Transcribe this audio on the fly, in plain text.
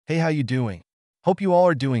Hey, how you doing? Hope you all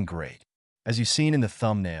are doing great. As you've seen in the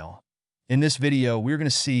thumbnail, in this video, we're going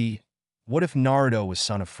to see what if Naruto was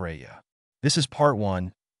son of Freya. This is part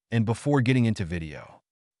 1, and before getting into video,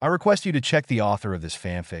 I request you to check the author of this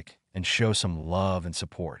fanfic and show some love and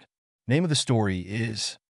support. Name of the story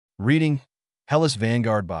is Reading Hela's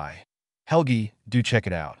Vanguard by Helghy. Do check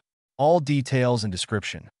it out. All details and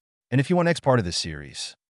description. And if you want next part of this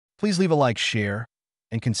series, please leave a like, share,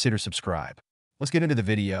 and consider subscribe. Let's get into the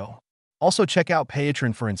video. Also check out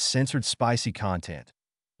Patreon for uncensored spicy content.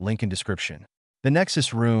 Link in description. The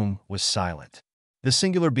Nexus room was silent. The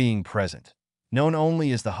singular being present, known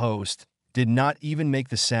only as the host, did not even make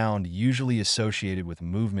the sound usually associated with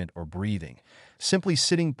movement or breathing, simply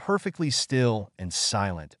sitting perfectly still and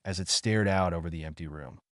silent as it stared out over the empty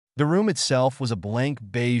room. The room itself was a blank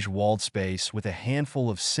beige-walled space with a handful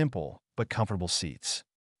of simple but comfortable seats.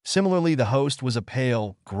 Similarly, the host was a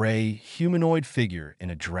pale, gray, humanoid figure in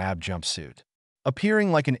a drab jumpsuit,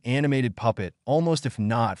 appearing like an animated puppet almost if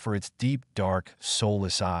not for its deep, dark,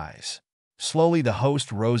 soulless eyes. Slowly, the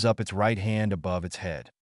host rose up its right hand above its head,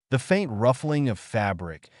 the faint ruffling of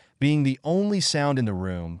fabric being the only sound in the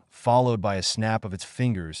room, followed by a snap of its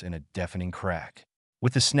fingers and a deafening crack.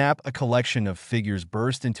 With the snap, a collection of figures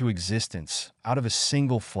burst into existence out of a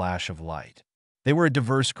single flash of light. They were a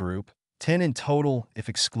diverse group, 10 in total if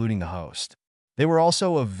excluding the host. They were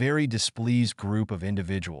also a very displeased group of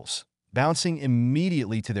individuals, bouncing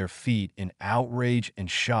immediately to their feet in outrage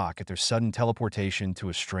and shock at their sudden teleportation to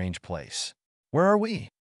a strange place. "Where are we?"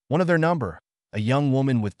 One of their number, a young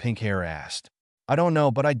woman with pink hair, asked. "I don't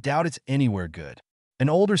know, but I doubt it's anywhere good." An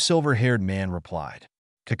older silver-haired man replied.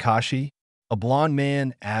 "Kakashi?" A blond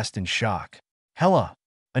man asked in shock. "Hela,"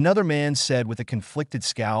 another man said with a conflicted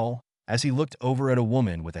scowl as he looked over at a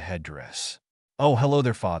woman with a headdress. "Oh, hello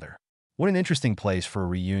there, father. What an interesting place for a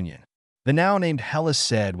reunion," the now-named Hela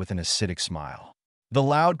said with an acidic smile. The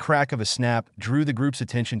loud crack of a snap drew the group's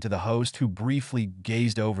attention to the host, who briefly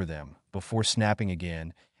gazed over them before snapping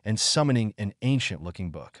again and summoning an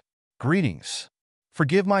ancient-looking book. "Greetings.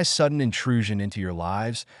 Forgive my sudden intrusion into your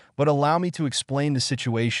lives, but allow me to explain the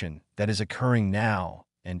situation that is occurring now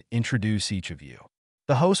and introduce each of you,"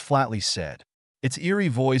 the host flatly said. Its eerie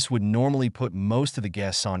voice would normally put most of the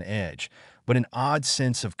guests on edge, but an odd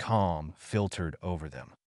sense of calm filtered over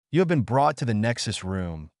them. "You have been brought to the Nexus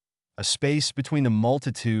room, a space between the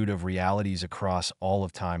multitude of realities across all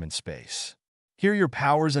of time and space. Here your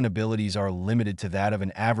powers and abilities are limited to that of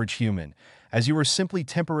an average human, as you are simply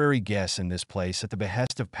temporary guests in this place at the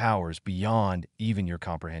behest of powers beyond even your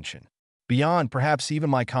comprehension. Beyond perhaps even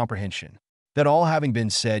my comprehension. That all having been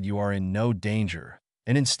said, you are in no danger,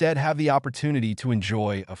 and instead have the opportunity to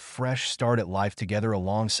enjoy a fresh start at life together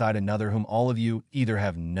alongside another whom all of you either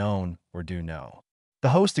have known or do know," the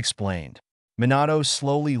host explained. Minato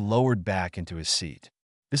slowly lowered back into his seat.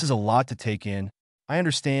 "This is a lot to take in. I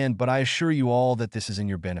understand, but I assure you all that this is in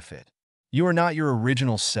your benefit. You are not your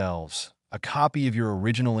original selves, a copy of your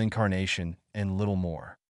original incarnation, and little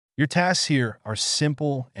more. Your tasks here are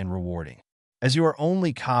simple and rewarding. As you are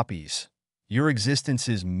only copies, your existence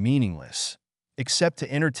is meaningless, except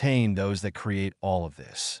to entertain those that create all of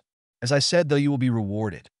this. As I said, though, you will be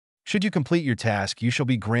rewarded. Should you complete your task, you shall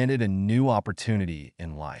be granted a new opportunity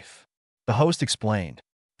in life," the host explained.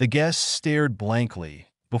 The guests stared blankly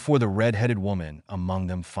before the red-headed woman among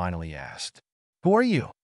them finally asked, "Who are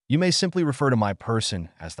you?" "You may simply refer to my person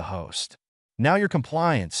as the host. Now your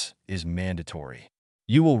compliance is mandatory.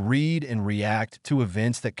 You will read and react to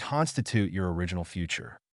events that constitute your original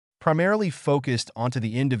future, primarily focused onto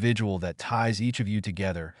the individual that ties each of you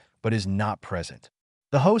together but is not present,"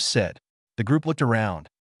 the host said. The group looked around.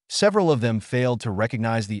 Several of them failed to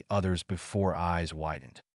recognize the others before eyes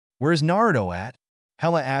widened. "Where is Naruto at?"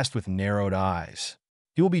 Hela asked with narrowed eyes.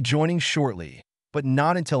 "He will be joining shortly, but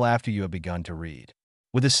not until after you have begun to read."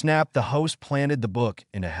 With a snap, the host planted the book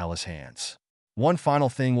into Hela's hands. "One final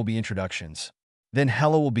thing will be introductions. Then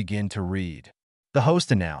Hela will begin to read," the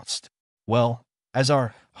host announced. "Well, as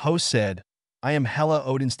our host said, I am Hela,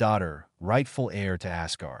 Odin's daughter, rightful heir to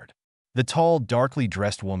Asgard," the tall, darkly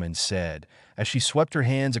dressed woman said as she swept her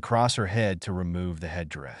hands across her head to remove the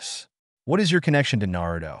headdress. "What is your connection to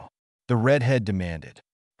Naruto?" the redhead demanded.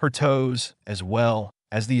 "Her toes, as well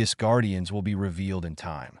as the Asgardians, will be revealed in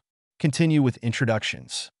time. Continue with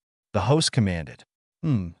introductions," the host commanded.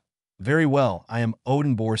 Very well, I am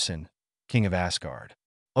Odin Borson, king of Asgard,"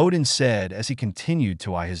 Odin said as he continued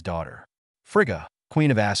to eye his daughter, Frigga,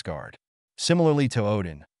 queen of Asgard. Similarly to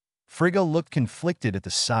Odin, Frigga looked conflicted at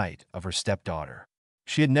the sight of her stepdaughter.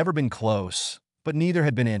 She had never been close, but neither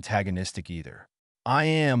had been antagonistic either. "I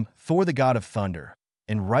am Thor, the god of thunder,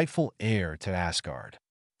 and rightful heir to Asgard,"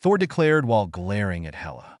 Thor declared while glaring at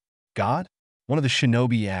Hela. God? One of the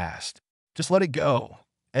shinobi asked. Just let it go.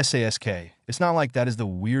 SASK. It's not like that is the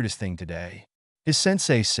weirdest thing today. His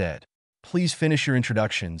sensei said, please finish your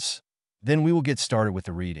introductions. Then we will get started with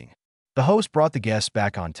the reading. The host brought the guests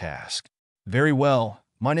back on task. Very well.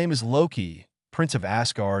 My name is Loki, Prince of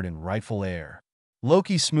Asgard and rightful heir.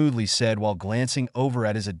 Loki smoothly said while glancing over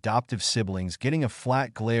at his adoptive siblings, getting a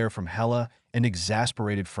flat glare from Hela and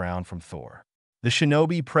exasperated frown from Thor. The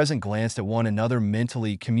shinobi present glanced at one another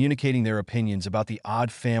mentally, communicating their opinions about the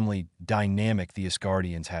odd family dynamic the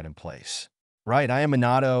Asgardians had in place. Right, I am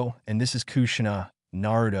Minato, and this is Kushina.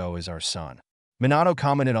 Naruto is our son. Minato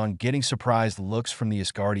commented on getting surprised looks from the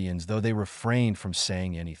Asgardians, though they refrained from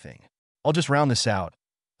saying anything. I'll just round this out.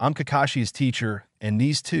 I'm Kakashi's teacher, and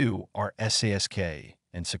these two are Sasuke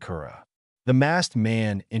and Sakura. The masked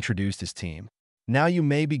man introduced his team. Now you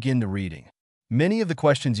may begin the reading. Many of the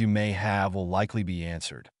questions you may have will likely be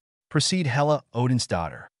answered. Proceed, Hela, Odin's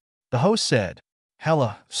daughter. The host said.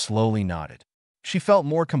 Hela slowly nodded. She felt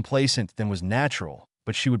more complacent than was natural,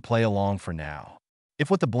 but she would play along for now. If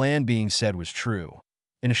what the bland being said was true,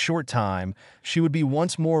 in a short time, she would be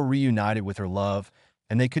once more reunited with her love,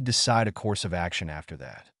 and they could decide a course of action after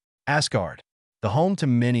that. Asgard, the home to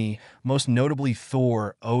many, most notably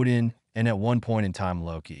Thor, Odin, and at one point in time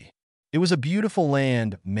Loki. It was a beautiful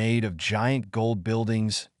land made of giant gold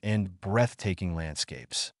buildings and breathtaking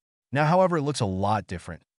landscapes. Now, however, it looks a lot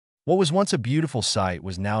different. What was once a beautiful sight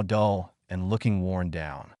was now dull and looking worn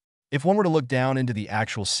down. If one were to look down into the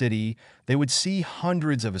actual city, they would see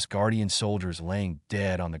hundreds of Asgardian soldiers laying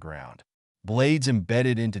dead on the ground, blades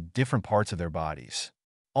embedded into different parts of their bodies.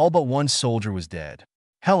 All but one soldier was dead.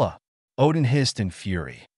 Hela, Odin hissed in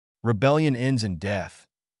fury. Rebellion ends in death.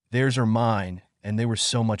 Theirs or mine, and they were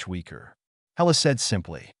so much weaker. Hela said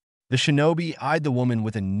simply. The shinobi eyed the woman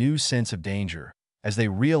with a new sense of danger, as they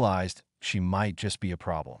realized she might just be a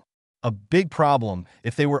problem. A big problem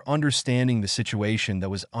if they were understanding the situation that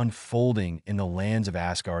was unfolding in the lands of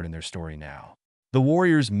Asgard in their story now. The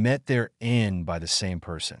warriors met their end by the same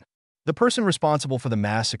person. The person responsible for the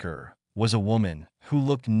massacre was a woman who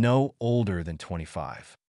looked no older than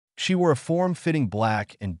 25. She wore a form-fitting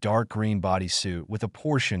black and dark green bodysuit with a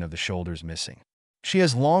portion of the shoulders missing. She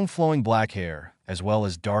has long flowing black hair, as well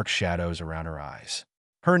as dark shadows around her eyes.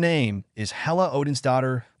 Her name is Hela, Odin's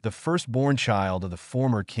daughter, the firstborn child of the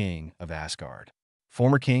former king of Asgard.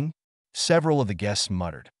 Former king? Several of the guests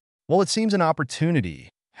muttered. Well, it seems an opportunity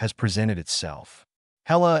has presented itself.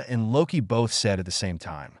 Hela and Loki both said at the same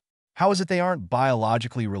time. How is it they aren't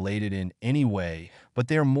biologically related in any way, but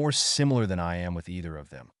they are more similar than I am with either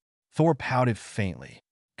of them? Thor pouted faintly.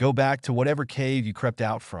 Go back to whatever cave you crept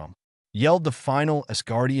out from, yelled the final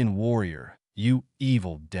Asgardian warrior, you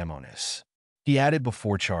evil demoness. He added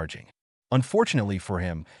before charging. Unfortunately for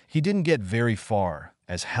him, he didn't get very far,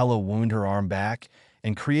 as Hela wounded her arm back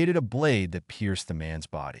and created a blade that pierced the man's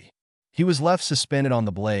body. He was left suspended on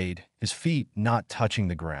the blade, his feet not touching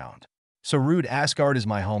the ground. So rude. Asgard is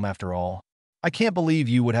my home after all. I can't believe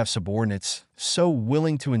you would have subordinates so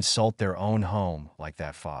willing to insult their own home like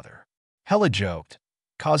that, father. Hela joked,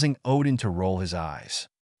 causing Odin to roll his eyes.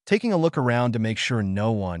 Taking a look around to make sure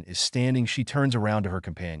no one is standing, she turns around to her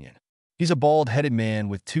companion. He's a bald-headed man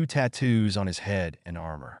with 2 tattoos on his head and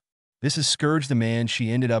armor. This is Scourge, the man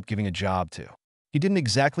she ended up giving a job to. He didn't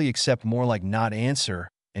exactly accept, more like not answer,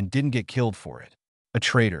 and didn't get killed for it. A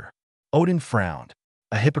traitor. Odin frowned.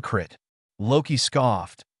 A hypocrite. Loki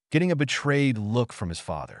scoffed, getting a betrayed look from his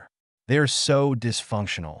father. They are so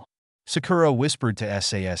dysfunctional. Sakura whispered to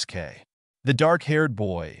Sasuke. The dark-haired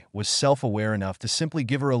boy was self-aware enough to simply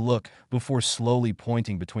give her a look before slowly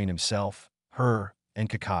pointing between himself, her, and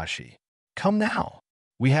Kakashi. Come now.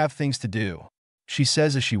 We have things to do, she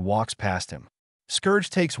says as she walks past him. Scourge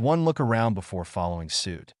takes one look around before following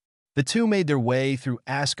suit. The two made their way through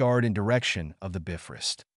Asgard in direction of the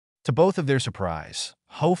Bifrost. To both of their surprise,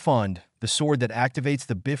 Hofund, the sword that activates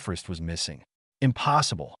the Bifrost, was missing.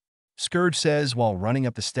 Impossible, Scourge says while running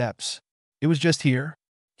up the steps. It was just here,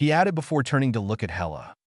 he added before turning to look at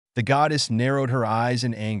Hela. The goddess narrowed her eyes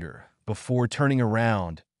in anger before turning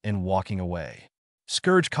around and walking away.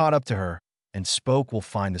 Scourge caught up to her and spoke, we'll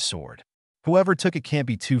find the sword. Whoever took it can't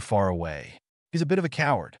be too far away. He's a bit of a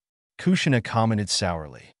coward. Kushina commented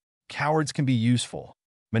sourly. Cowards can be useful,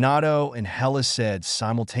 Minato and Hela said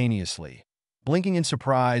simultaneously, blinking in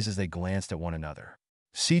surprise as they glanced at one another.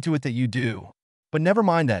 See to it that you do. But never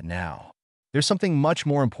mind that now. There's something much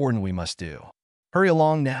more important we must do. Hurry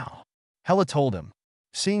along now, Hela told him.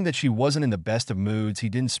 Seeing that she wasn't in the best of moods, he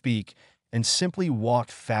didn't speak and simply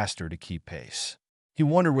walked faster to keep pace. He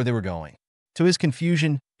wondered where they were going. To his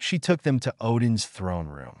confusion, she took them to Odin's throne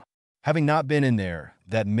room. Having not been in there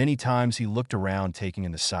that many times, he looked around, taking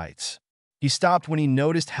in the sights. He stopped when he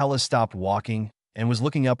noticed Hela stopped walking and was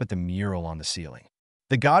looking up at the mural on the ceiling.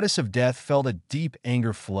 The goddess of death felt a deep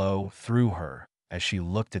anger flow through her as she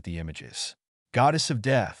looked at the images. Goddess of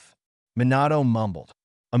death, Minato mumbled.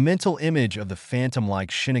 A mental image of the phantom-like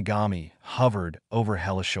Shinigami hovered over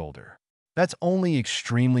Hela's shoulder. That's only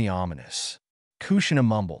extremely ominous. Kushina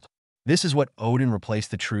mumbled. This is what Odin replaced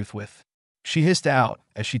the truth with? She hissed out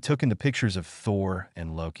as she took in the pictures of Thor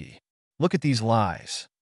and Loki. Look at these lies.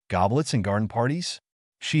 Goblets and garden parties?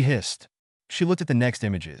 She hissed. She looked at the next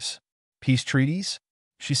images. Peace treaties?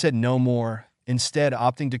 She said no more, instead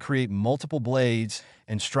opting to create multiple blades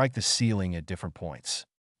and strike the ceiling at different points.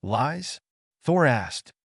 Lies? Thor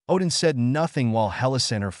asked. Odin said nothing while Hela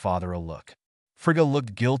sent her father a look. Frigga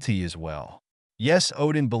looked guilty as well. Yes,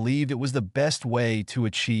 Odin believed it was the best way to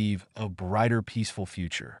achieve a brighter, peaceful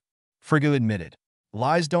future. Frigga admitted.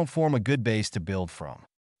 Lies don't form a good base to build from.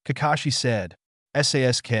 Kakashi said.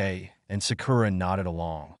 Sasuke and Sakura nodded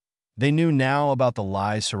along. They knew now about the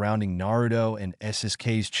lies surrounding Naruto and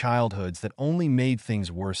Sasuke's childhoods that only made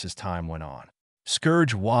things worse as time went on.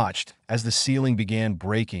 Scourge watched as the ceiling began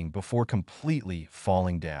breaking before completely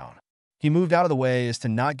falling down. He moved out of the way as to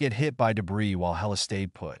not get hit by debris while Hela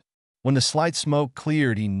stayed put. When the slight smoke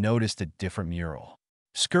cleared, he noticed a different mural.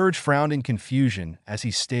 Scourge frowned in confusion as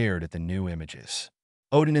he stared at the new images.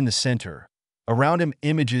 Odin in the center. Around him,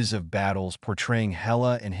 images of battles portraying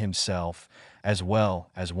Hela and himself, as well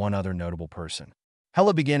as one other notable person.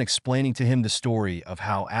 Hela began explaining to him the story of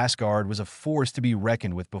how Asgard was a force to be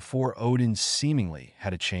reckoned with before Odin seemingly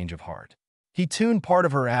had a change of heart. He tuned part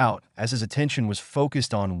of her out as his attention was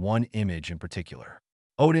focused on one image in particular.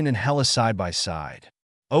 Odin and Hela side by side.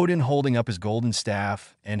 Odin holding up his golden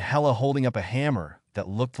staff and Hela holding up a hammer that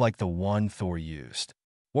looked like the one Thor used.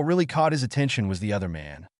 What really caught his attention was the other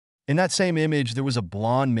man. In that same image, there was a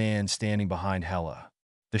blonde man standing behind Hela.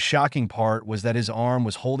 The shocking part was that his arm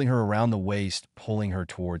was holding her around the waist, pulling her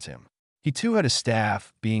towards him. He too had a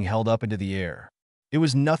staff being held up into the air. It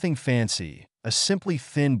was nothing fancy, a simply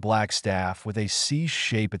thin black staff with a C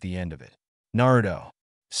shape at the end of it. Naruto.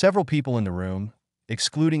 Several people in the room,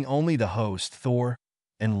 excluding only the host, Thor,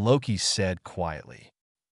 and Loki said quietly.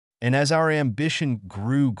 And as our ambition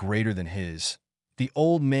grew greater than his, the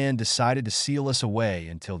old man decided to seal us away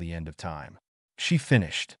until the end of time. She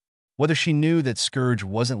finished. Whether she knew that Scourge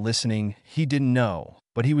wasn't listening, he didn't know,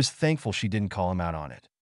 but he was thankful she didn't call him out on it.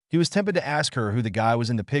 He was tempted to ask her who the guy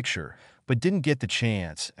was in the picture, but didn't get the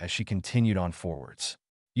chance as she continued on forwards.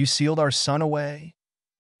 You sealed our son away?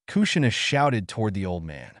 Kushina shouted toward the old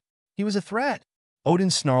man. He was a threat.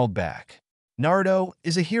 Odin snarled back. Naruto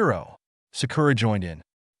is a hero. Sakura joined in.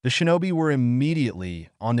 The shinobi were immediately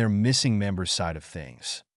on their missing member's side of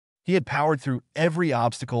things. He had powered through every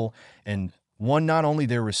obstacle and won not only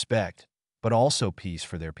their respect, but also peace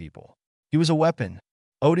for their people. He was a weapon,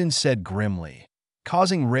 Odin said grimly,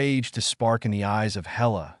 causing rage to spark in the eyes of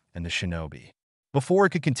Hela and the shinobi. Before it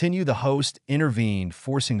could continue, the host intervened,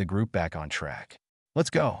 forcing the group back on track. Let's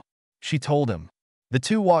go, she told him. The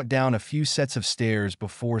two walked down a few sets of stairs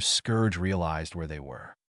before Scourge realized where they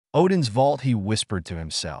were. Odin's vault, he whispered to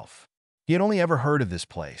himself. He had only ever heard of this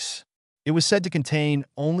place. It was said to contain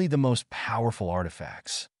only the most powerful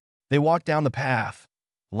artifacts. They walked down the path,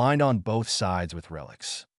 lined on both sides with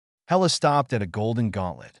relics. Hela stopped at a golden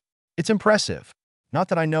gauntlet. It's impressive. Not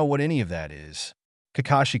that I know what any of that is.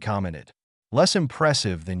 Kakashi commented. Less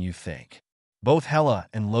impressive than you think. Both Hela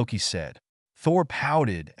and Loki said. Thor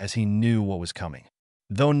pouted as he knew what was coming.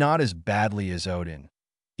 Though not as badly as Odin,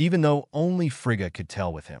 even though only Frigga could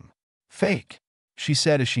tell with him. Fake, she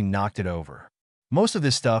said as she knocked it over. Most of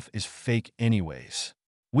this stuff is fake anyways.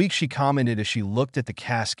 Weak, she commented as she looked at the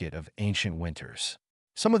casket of ancient winters.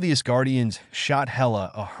 Some of the Asgardians shot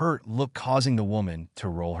Hela a hurt look, causing the woman to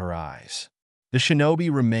roll her eyes. The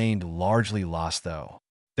shinobi remained largely lost though.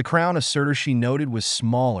 The crown asserter, she noted, was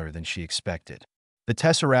smaller than she expected. The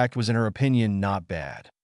tesseract was, in her opinion, not bad.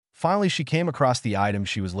 Finally, she came across the item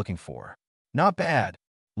she was looking for. Not bad,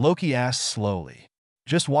 Loki asked slowly.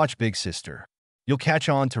 Just watch, big sister. You'll catch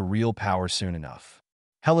on to real power soon enough.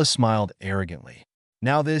 Hela smiled arrogantly.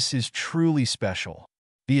 Now this is truly special.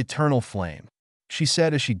 The eternal flame, she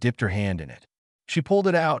said as she dipped her hand in it. She pulled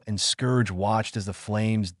it out and Scourge watched as the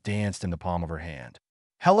flames danced in the palm of her hand.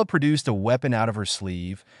 Hela produced a weapon out of her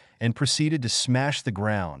sleeve and proceeded to smash the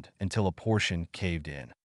ground until a portion caved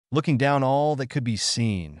in. Looking down, all that could be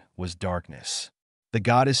seen was darkness. The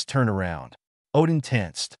goddess turned around. Odin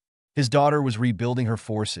tensed. His daughter was rebuilding her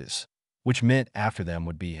forces, which meant after them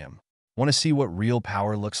would be him. Want to see what real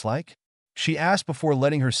power looks like? she asked before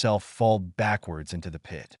letting herself fall backwards into the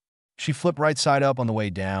pit. She flipped right side up on the way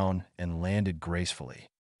down and landed gracefully.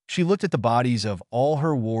 She looked at the bodies of all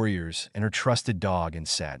her warriors and her trusted dog in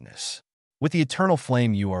sadness. "With the eternal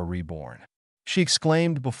flame you are reborn," she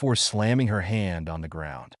exclaimed before slamming her hand on the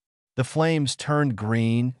ground. The flames turned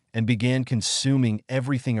green and began consuming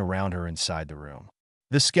everything around her inside the room.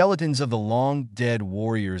 The skeletons of the long-dead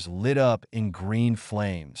warriors lit up in green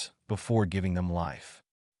flames before giving them life.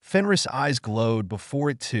 Fenris' eyes glowed before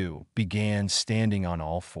it too began standing on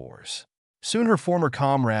all fours. Soon her former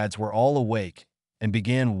comrades were all awake and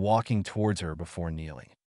began walking towards her before kneeling.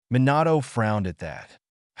 Minato frowned at that.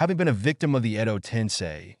 Having been a victim of the Edo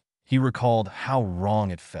Tensei, he recalled how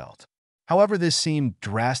wrong it felt. However, this seemed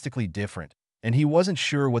drastically different, and he wasn't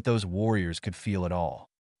sure what those warriors could feel at all.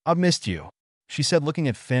 "I've missed you," she said, looking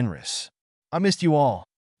at Fenris. "I missed you all,"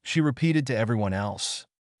 she repeated to everyone else.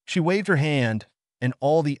 She waved her hand, and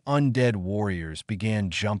all the undead warriors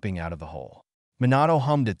began jumping out of the hole. Minato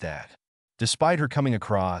hummed at that. Despite her coming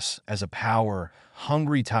across as a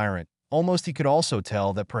power-hungry tyrant, almost he could also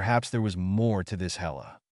tell that perhaps there was more to this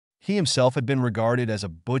Hela. He himself had been regarded as a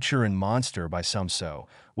butcher and monster by some, so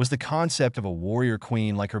was the concept of a warrior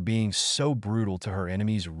queen like her being so brutal to her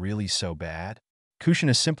enemies really so bad?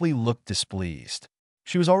 Kushina simply looked displeased.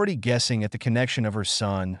 She was already guessing at the connection of her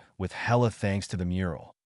son with Hela thanks to the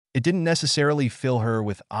mural. It didn't necessarily fill her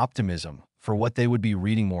with optimism for what they would be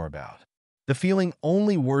reading more about. The feeling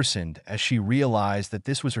only worsened as she realized that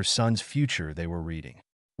this was her son's future they were reading.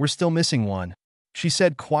 "We're still missing one," she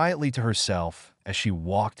said quietly to herself as she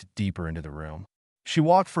walked deeper into the room. She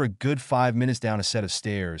walked for a good 5 minutes down a set of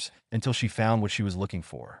stairs until she found what she was looking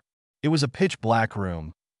for. It was a pitch-black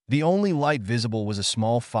room. The only light visible was a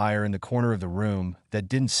small fire in the corner of the room that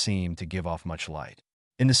didn't seem to give off much light.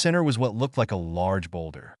 In the center was what looked like a large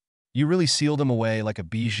boulder. "You really sealed him away like a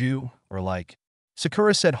bijou, or like—"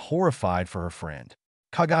 Sakura said, horrified for her friend.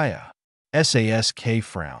 "Kaguya." Sask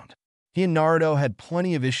frowned. He and Naruto had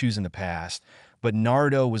plenty of issues in the past, but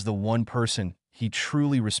Naruto was the one person he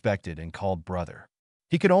truly respected and called brother.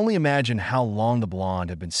 He could only imagine how long the blonde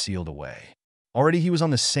had been sealed away. Already he was on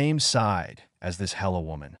the same side as this Hela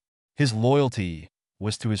woman. His loyalty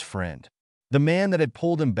was to his friend, the man that had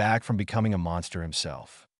pulled him back from becoming a monster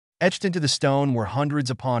himself. Etched into the stone were hundreds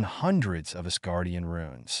upon hundreds of Asgardian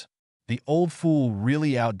runes. The old fool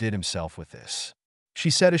really outdid himself with this, she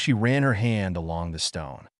said as she ran her hand along the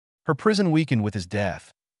stone. Her prison weakened with his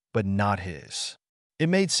death, but not his. It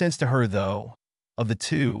made sense to her, though. Of the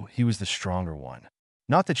two, he was the stronger one.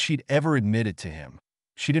 Not that she'd ever admit it to him.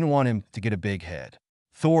 She didn't want him to get a big head.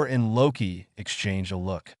 Thor and Loki exchanged a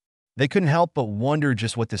look. They couldn't help but wonder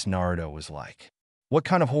just what this Naruto was like. What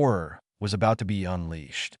kind of horror was about to be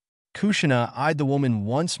unleashed? Kushina eyed the woman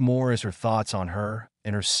once more as her thoughts on her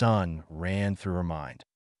and her son ran through her mind.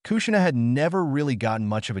 Kushina had never really gotten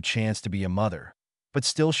much of a chance to be a mother, but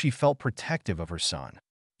still she felt protective of her son,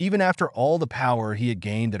 even after all the power he had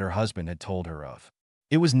gained that her husband had told her of.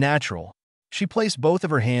 It was natural. She placed both of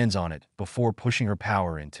her hands on it before pushing her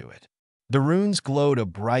power into it. The runes glowed a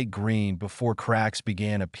bright green before cracks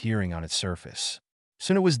began appearing on its surface.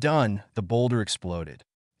 Soon it was done, the boulder exploded.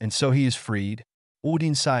 "And so he is freed?"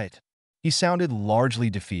 Odin sighed. He sounded largely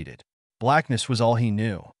defeated. Blackness was all he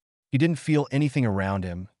knew. He didn't feel anything around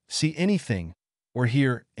him, see anything, or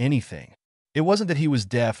hear anything. It wasn't that he was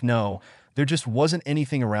deaf, no, there just wasn't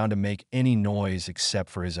anything around to make any noise except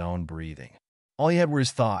for his own breathing. All he had were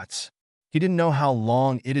his thoughts. He didn't know how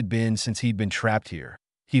long it had been since he'd been trapped here.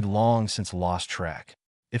 He'd long since lost track.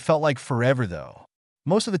 It felt like forever, though.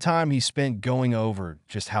 Most of the time he spent going over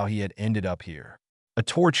just how he had ended up here. A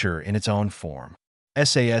torture in its own form.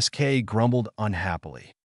 Sask grumbled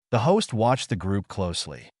unhappily. The host watched the group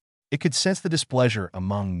closely. It could sense the displeasure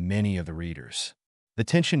among many of the readers, the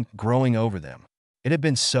tension growing over them. It had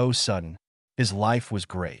been so sudden. His life was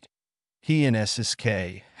great. He and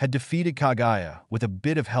Sask had defeated Kaguya with a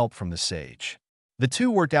bit of help from the sage. The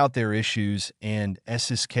two worked out their issues, and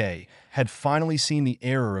Sask had finally seen the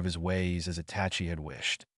error of his ways as Itachi had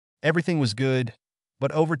wished. Everything was good,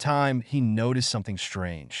 but over time he noticed something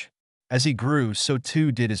strange. As he grew, so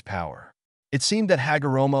too did his power. It seemed that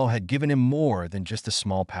Hagoromo had given him more than just a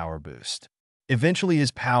small power boost. Eventually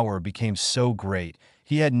his power became so great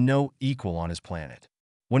he had no equal on his planet.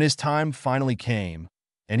 When his time finally came,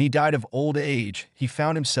 and he died of old age, he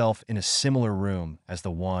found himself in a similar room as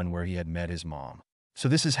the one where he had met his mom. So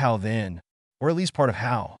this is how then, or at least part of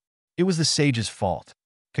how. It was the sage's fault,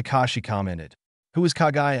 Kakashi commented. Who is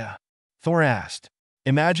Kaguya? Thor asked.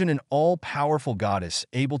 Imagine an all-powerful goddess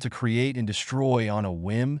able to create and destroy on a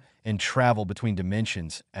whim and travel between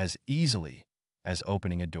dimensions as easily as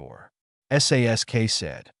opening a door. Sask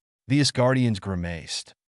said. The Asgardians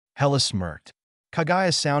grimaced. Hela smirked.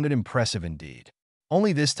 Helghy sounded impressive indeed.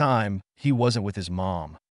 Only this time, he wasn't with his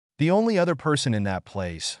mom. The only other person in that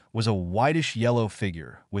place was a whitish-yellow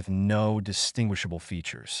figure with no distinguishable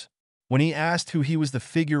features. When he asked who he was, the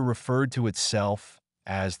figure referred to itself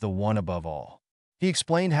as the one above all. He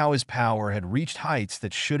explained how his power had reached heights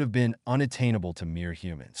that should have been unattainable to mere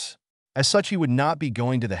humans. As such, he would not be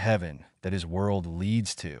going to the heaven that his world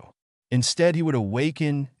leads to. Instead, he would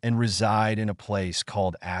awaken and reside in a place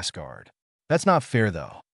called Asgard. That's not fair,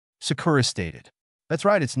 though, Sakura stated. That's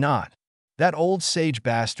right, it's not. That old sage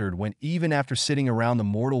bastard went even after sitting around the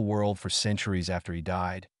mortal world for centuries after he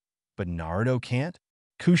died. But Naruto can't?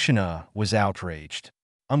 Kushina was outraged.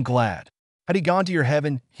 I'm glad. Had he gone to your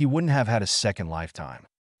heaven, he wouldn't have had a second lifetime.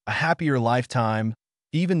 A happier lifetime,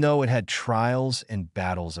 even though it had trials and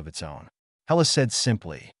battles of its own. Hela said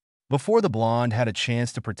simply. Before the blonde had a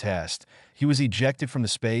chance to protest, he was ejected from the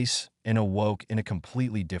space and awoke in a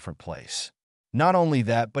completely different place. Not only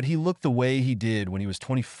that, but he looked the way he did when he was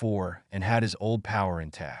 24 and had his old power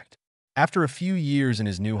intact. After a few years in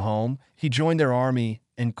his new home, he joined their army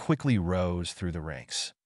and quickly rose through the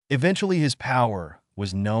ranks. Eventually, his power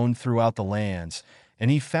was known throughout the lands, and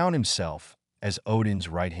he found himself as Odin's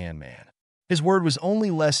right-hand man. His word was only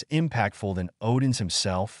less impactful than Odin's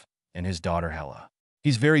himself and his daughter Hela.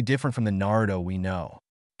 He's very different from the Naruto we know,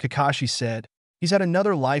 Kakashi said. He's had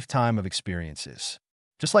another lifetime of experiences.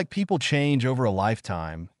 Just like people change over a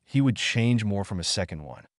lifetime, he would change more from a second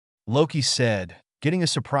one. Loki said, getting a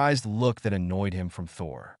surprised look that annoyed him from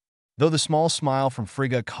Thor. Though the small smile from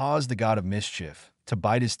Frigga caused the god of mischief to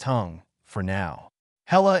bite his tongue, for now.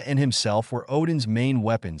 Hela and himself were Odin's main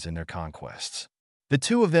weapons in their conquests. The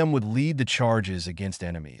two of them would lead the charges against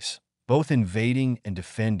enemies, both invading and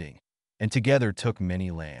defending, and together took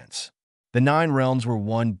many lands. The 9 realms were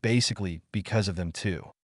won basically because of them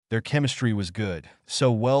too. Their chemistry was good,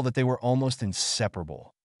 so well that they were almost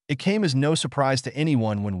inseparable. It came as no surprise to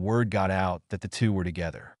anyone when word got out that the two were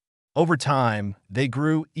together. Over time, they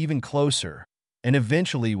grew even closer, and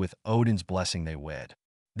eventually with Odin's blessing they wed.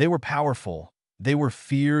 They were powerful, they were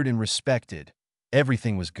feared and respected.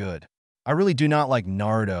 Everything was good. I really do not like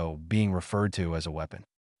Naruto being referred to as a weapon,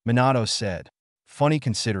 Minato said. Funny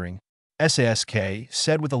considering, Sask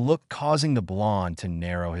said with a look causing the blonde to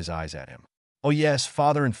narrow his eyes at him. Oh yes,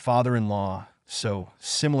 father and father-in-law, so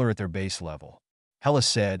similar at their base level. Hela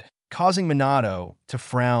said, causing Minato to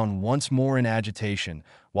frown once more in agitation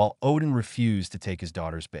while Odin refused to take his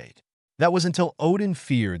daughter's bait. That was until Odin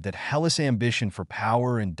feared that Hela's ambition for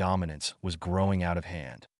power and dominance was growing out of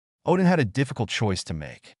hand. Odin had a difficult choice to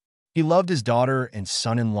make. He loved his daughter and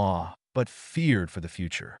son-in-law, but feared for the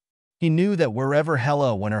future. He knew that wherever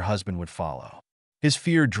Hela went, her husband would follow. His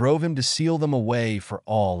fear drove him to seal them away for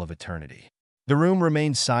all of eternity. The room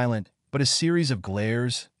remained silent, but a series of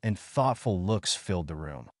glares and thoughtful looks filled the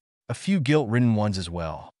room. A few guilt-ridden ones as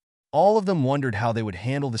well. All of them wondered how they would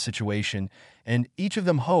handle the situation, and each of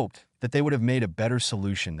them hoped that they would have made a better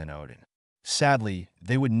solution than Odin. Sadly,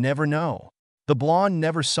 they would never know. The blonde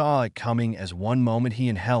never saw it coming, as one moment he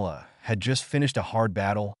and Hela had just finished a hard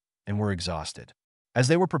battle and were exhausted. As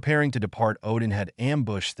they were preparing to depart, Odin had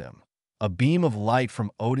ambushed them. A beam of light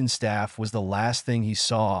from Odin's staff was the last thing he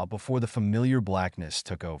saw before the familiar blackness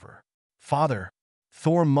took over. Father,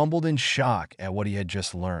 Thor mumbled in shock at what he had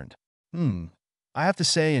just learned. I have to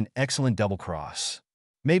say, an excellent double-cross.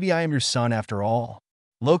 Maybe I am your son after all,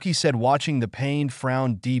 Loki said, watching the pained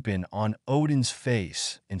frown deepen on Odin's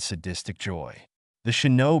face in sadistic joy. The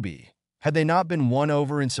shinobi, had they not been won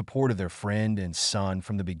over in support of their friend and son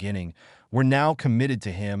from the beginning, were now committed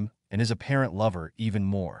to him and his apparent lover even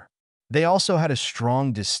more. They also had a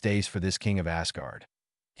strong distaste for this king of Asgard.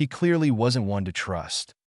 He clearly wasn't one to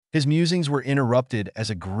trust. His musings were interrupted as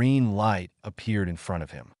a green light appeared in front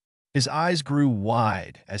of him. His eyes grew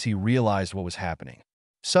wide as he realized what was happening.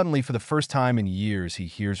 Suddenly, for the first time in years, he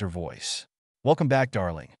hears her voice. Welcome back,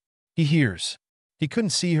 darling. He hears. He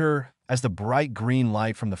couldn't see her as the bright green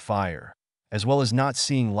light from the fire, as well as not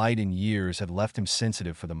seeing light in years, had left him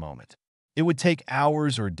sensitive for the moment. It would take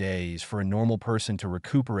hours or days for a normal person to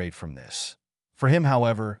recuperate from this. For him,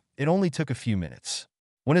 however, it only took a few minutes.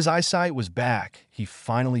 When his eyesight was back, he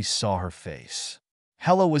finally saw her face.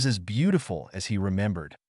 Hela was as beautiful as he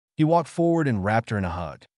remembered. He walked forward and wrapped her in a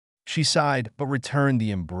hug. She sighed, but returned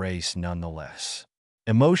the embrace nonetheless.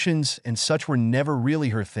 Emotions and such were never really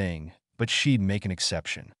her thing, but she'd make an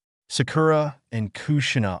exception. Sakura and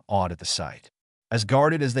Kushina awed at the sight. As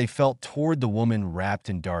guarded as they felt toward the woman wrapped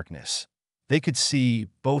in darkness, they could see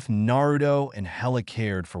both Naruto and Hela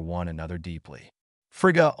cared for one another deeply.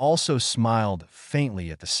 Frigga also smiled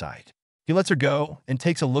faintly at the sight. He lets her go and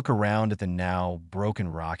takes a look around at the now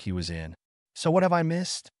broken rock he was in. So what have I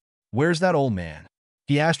missed? Where's that old man?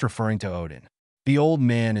 He asked, referring to Odin. The old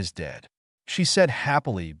man is dead, she said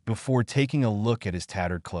happily before taking a look at his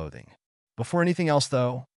tattered clothing. Before anything else,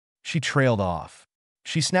 though, she trailed off.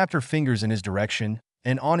 She snapped her fingers in his direction,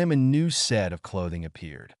 and on him a new set of clothing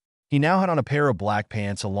appeared. He now had on a pair of black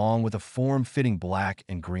pants along with a form-fitting black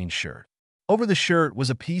and green shirt. Over the shirt was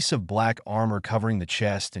a piece of black armor covering the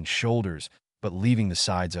chest and shoulders, but leaving the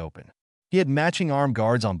sides open. He had matching arm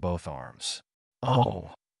guards on both arms.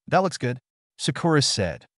 Oh, that looks good, Sakura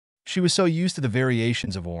said. She was so used to the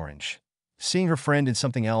variations of orange. Seeing her friend in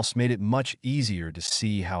something else made it much easier to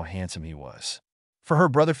see how handsome he was. For her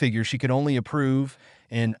brother figure, she could only approve,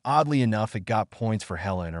 and oddly enough, it got points for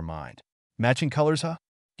Hela in her mind. Matching colors, huh?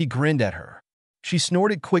 He grinned at her. She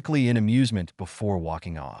snorted quickly in amusement before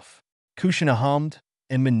walking off. Kushina hummed,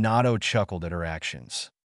 and Minato chuckled at her actions.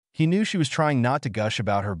 He knew she was trying not to gush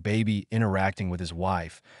about her baby interacting with his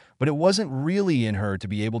wife, but it wasn't really in her to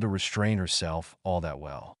be able to restrain herself all that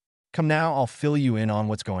well. Come now, I'll fill you in on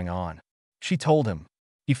what's going on, she told him.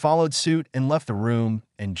 He followed suit and left the room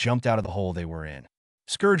and jumped out of the hole they were in.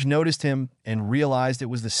 Scourge noticed him and realized it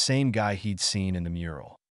was the same guy he'd seen in the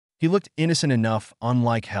mural. He looked innocent enough,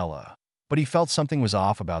 unlike Hela, but he felt something was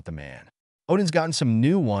off about the man. Odin's gotten some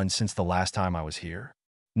new ones since the last time I was here,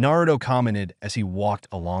 Naruto commented as he walked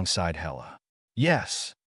alongside Hela.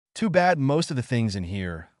 Yes. Too bad most of the things in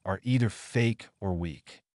here are either fake or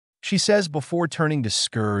weak, she says before turning to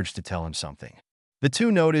Scourge to tell him something. The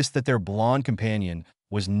two noticed that their blonde companion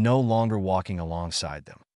was no longer walking alongside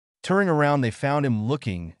them. Turning around, they found him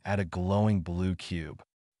looking at a glowing blue cube.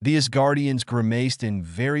 The Asgardians grimaced in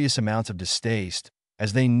various amounts of distaste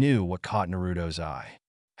as they knew what caught Naruto's eye.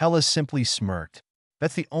 Hela simply smirked.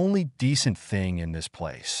 That's the only decent thing in this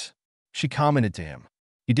place, she commented to him.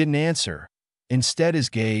 He didn't answer. Instead, his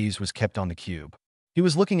gaze was kept on the cube. He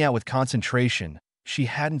was looking at with concentration she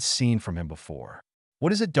hadn't seen from him before.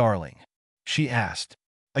 What is it, darling? She asked.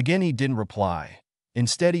 Again, he didn't reply.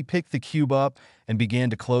 Instead, he picked the cube up and began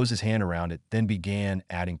to close his hand around it, then began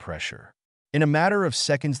adding pressure. In a matter of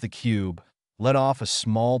seconds, the cube let off a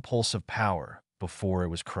small pulse of power before it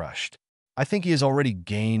was crushed. I think he has already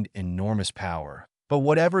gained enormous power, but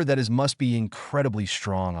whatever that is must be incredibly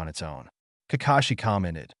strong on its own, Kakashi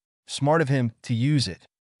commented. Smart of him to use it.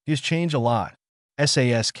 He has changed a lot,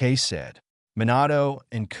 Sask said. Minato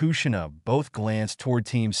and Kushina both glanced toward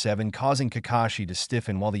Team 7, causing Kakashi to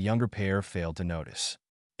stiffen while the younger pair failed to notice.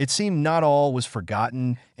 It seemed not all was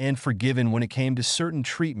forgotten and forgiven when it came to certain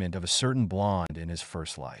treatment of a certain blonde in his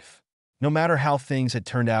first life. No matter how things had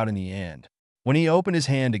turned out in the end, when he opened his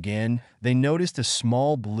hand again, they noticed a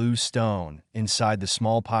small blue stone inside the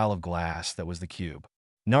small pile of glass that was the cube.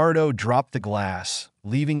 Naruto dropped the glass,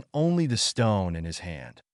 leaving only the stone in his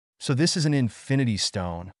hand. So this is an infinity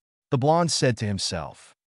stone, the blonde said to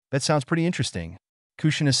himself. That sounds pretty interesting,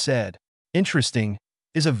 Kushina said. Interesting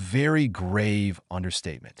is a very grave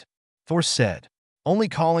understatement, Thor said. Only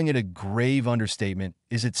calling it a grave understatement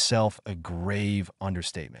is itself a grave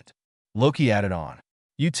understatement. Loki added on.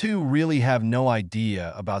 You two really have no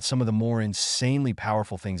idea about some of the more insanely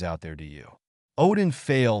powerful things out there, do you? Odin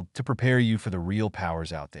failed to prepare you for the real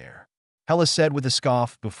powers out there, Hela said with a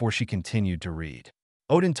scoff before she continued to read.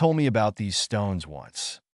 Odin told me about these stones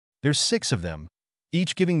once. There's 6 of them,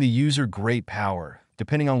 each giving the user great power,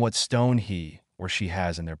 depending on what stone he or she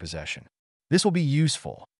has in their possession. This will be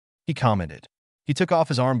useful, he commented. He took off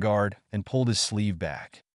his arm guard and pulled his sleeve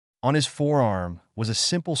back. On his forearm was a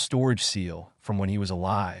simple storage seal from when he was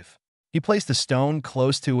alive. He placed the stone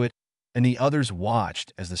close to it, and the others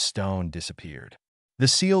watched as the stone disappeared. The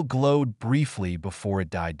seal glowed briefly before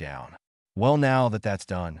it died down. Well, now that that's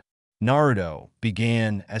done, Naruto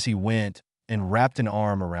began as he went and wrapped an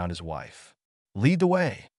arm around his wife. Lead the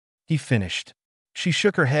way, he finished. She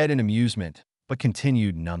shook her head in amusement, but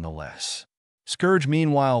continued nonetheless. Scourge,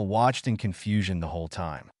 meanwhile, watched in confusion the whole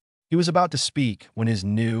time. He was about to speak when his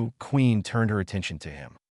new queen turned her attention to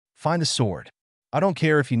him. Find the sword. I don't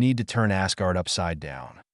care if you need to turn Asgard upside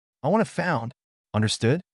down. I want it found.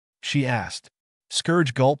 Understood? She asked.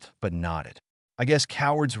 Scourge gulped but nodded. I guess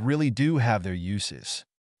cowards really do have their uses.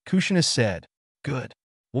 Kushina said. Good.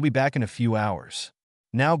 We'll be back in a few hours.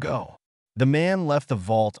 Now go. The man left the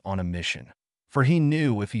vault on a mission, for he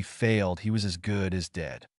knew if he failed, he was as good as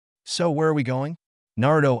dead. So where are we going?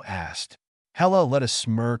 Naruto asked. Hela let a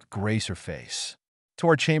smirk grace her face. To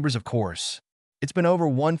our chambers, of course. It's been over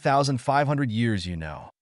 1,500 years, you know.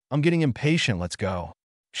 I'm getting impatient, let's go,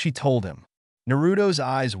 she told him. Naruto's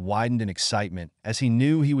eyes widened in excitement as he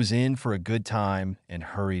knew he was in for a good time and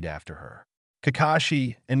hurried after her.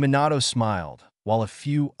 Kakashi and Minato smiled, while a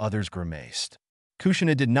few others grimaced.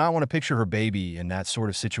 Kushina did not want to picture her baby in that sort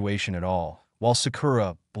of situation at all, while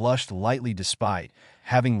Sakura blushed lightly despite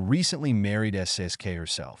having recently married Sasuke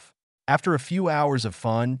herself. After a few hours of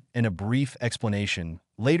fun and a brief explanation,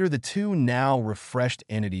 later the two now refreshed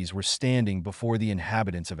entities were standing before the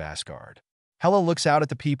inhabitants of Asgard. Hela looks out at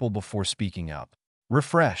the people before speaking up.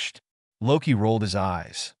 Refreshed. Loki rolled his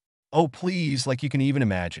eyes. Oh, please, like you can even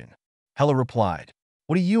imagine. Hela replied.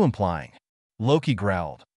 What are you implying? Loki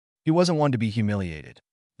growled. He wasn't one to be humiliated.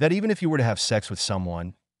 That even if you were to have sex with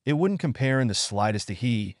someone, it wouldn't compare in the slightest to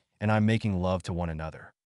he and I making love to one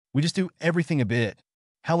another. We just do everything a bit.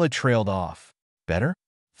 Hela trailed off. Better?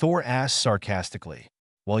 Thor asked sarcastically.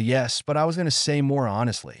 Well, yes, but I was going to say more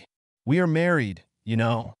honestly. We are married, you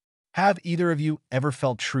know. Have either of you ever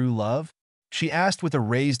felt true love? She asked with a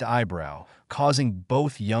raised eyebrow, causing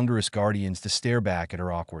both younger Asgardians to stare back at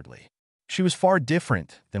her awkwardly. She was far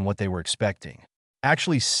different than what they were expecting.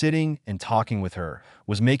 Actually sitting and talking with her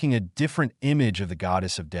was making a different image of the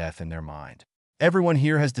goddess of death in their mind. Everyone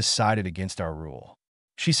here has decided against our rule.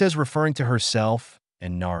 She says, referring to herself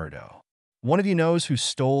and Naruto. One of you knows who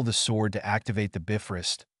stole the sword to activate the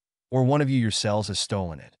Bifrost, or one of you yourselves has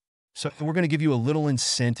stolen it. So we're going to give you a little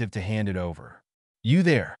incentive to hand it over. You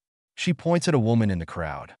there. She points at a woman in the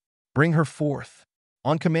crowd. Bring her forth.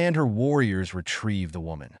 On command, her warriors retrieve the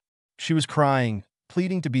woman. She was crying,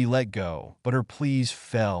 pleading to be let go, but her pleas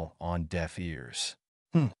fell on deaf ears.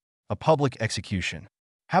 A public execution.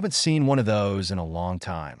 Haven't seen one of those in a long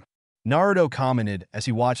time. Naruto commented as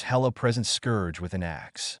he watched Hela present Scourge with an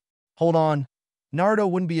axe. Hold on. Naruto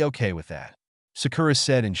wouldn't be okay with that. Sakura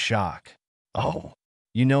said in shock. Oh,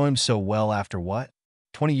 you know him so well after what?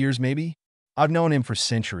 20 years maybe? I've known him for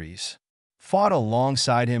centuries. Fought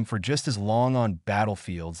alongside him for just as long on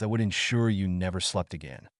battlefields that would ensure you never slept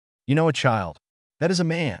again. You know a child. That is a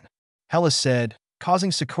man. Hela said,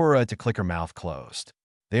 causing Sakura to click her mouth closed.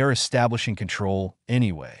 They are establishing control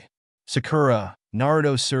anyway. Sakura,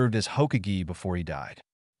 Naruto served as Hokage before he died.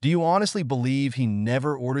 Do you honestly believe he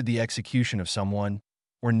never ordered the execution of someone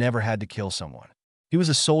or never had to kill someone? He was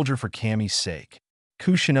a soldier for Kami's sake.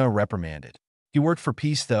 Kushina reprimanded. He worked for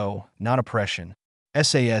peace though, not oppression.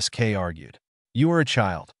 Sask argued. You are a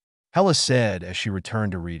child. Hela said as she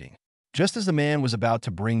returned to reading. Just as the man was about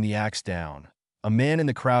to bring the axe down, a man in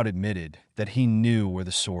the crowd admitted that he knew where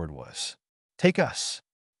the sword was. Take us,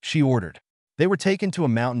 she ordered. They were taken to a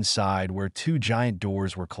mountainside where two giant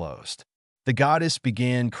doors were closed. The goddess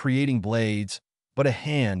began creating blades, but a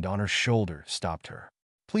hand on her shoulder stopped her.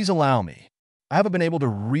 Please allow me. I haven't been able to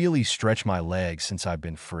really stretch my legs since I've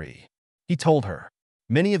been free. He told her.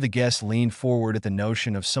 Many of the guests leaned forward at the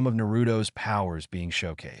notion of some of Naruto's powers being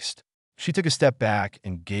showcased. She took a step back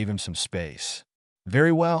and gave him some space.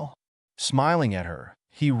 Very well. Smiling at her,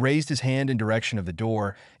 he raised his hand in direction of the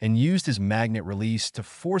door and used his magnet release to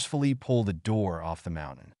forcefully pull the door off the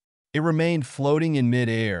mountain. It remained floating in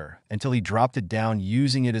mid-air until he dropped it down,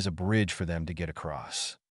 using it as a bridge for them to get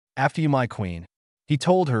across. After you, my queen, he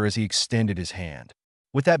told her as he extended his hand.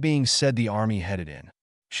 With that being said, the army headed in.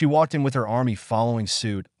 She walked in with her army following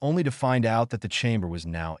suit, only to find out that the chamber was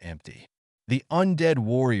now empty. The undead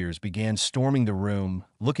warriors began storming the room,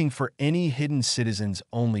 looking for any hidden citizens,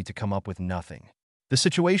 only to come up with nothing. The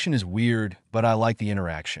situation is weird, but I like the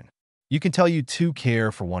interaction. You can tell you two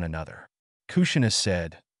care for one another. Kushina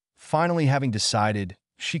said, finally having decided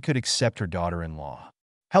she could accept her daughter-in-law.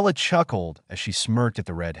 Hela chuckled as she smirked at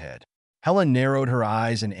the redhead. Hela narrowed her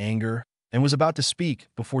eyes in anger and was about to speak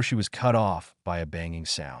before she was cut off by a banging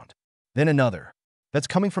sound. Then another. That's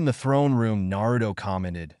coming from the throne room, Naruto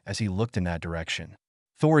commented as he looked in that direction.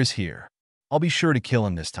 Thor is here. I'll be sure to kill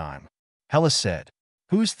him this time. Hela said.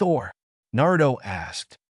 Who's Thor? Naruto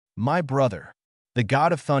asked. My brother. The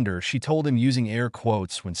god of thunder, she told him using air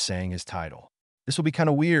quotes when saying his title. This will be kind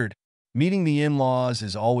of weird. Meeting the in-laws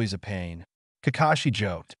is always a pain. Kakashi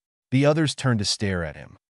joked. The others turned to stare at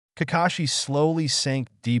him. Kakashi slowly sank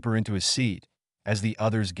deeper into his seat as the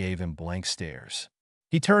others gave him blank stares.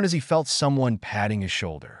 He turned as he felt someone patting his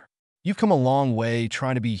shoulder. You've come a long way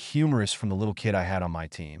trying to be humorous from the little kid I had on my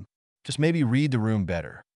team. Just maybe read the room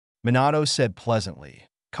better. Minato said pleasantly,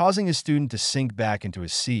 causing his student to sink back into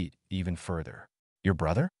his seat even further. Your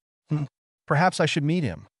brother? Perhaps I should meet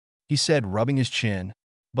him, he said, rubbing his chin.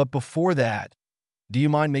 But before that, do you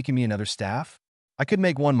mind making me another staff? I could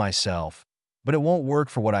make one myself, but it won't work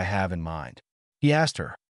for what I have in mind. He asked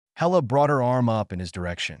her. Hela brought her arm up in his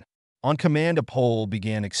direction. On command, a pole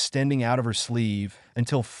began extending out of her sleeve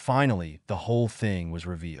until finally the whole thing was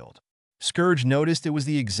revealed. Scourge noticed it was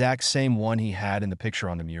the exact same one he had in the picture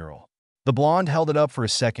on the mural. The blonde held it up for a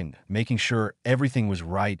second, making sure everything was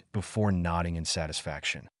right before nodding in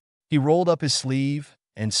satisfaction. He rolled up his sleeve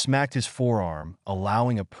and smacked his forearm,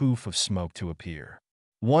 allowing a poof of smoke to appear.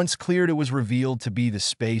 Once cleared, it was revealed to be the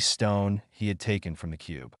space stone he had taken from the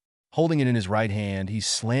cube. Holding it in his right hand, he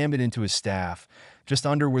slammed it into his staff, just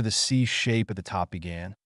under where the C shape at the top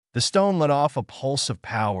began. The stone let off a pulse of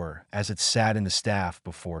power as it sat in the staff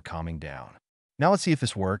before calming down. "Now let's see if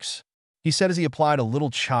this works," he said as he applied a little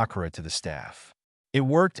chakra to the staff. It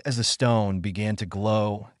worked as the stone began to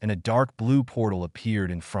glow and a dark blue portal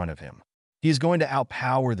appeared in front of him. "He is going to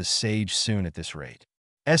outpower the sage soon at this rate,"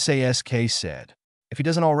 Sask said. "If he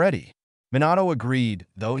doesn't already." Minato agreed,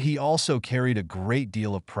 though he also carried a great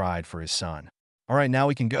deal of pride for his son. "All right, now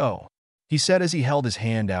we can go," he said as he held his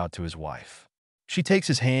hand out to his wife. She takes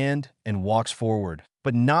his hand and walks forward,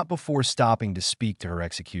 but not before stopping to speak to her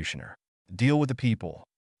executioner. "Deal with the people,"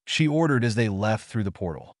 she ordered as they left through the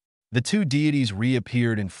portal. The two deities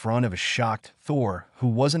reappeared in front of a shocked Thor, who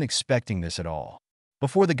wasn't expecting this at all.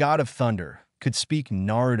 Before the god of thunder could speak,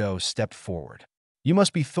 Naruto stepped forward. "You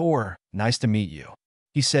must be Thor. Nice to meet you,"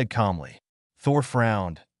 he said calmly. Thor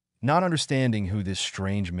frowned, not understanding who this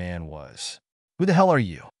strange man was. "Who the hell are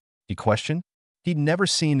you?" he questioned. He'd never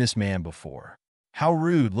seen this man before. "How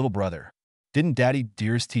rude, little brother. Didn't Daddy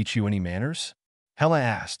Dearest teach you any manners?" Hela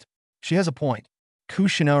asked. "She has a point."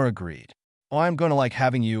 Kushina agreed. "Oh, I'm going to like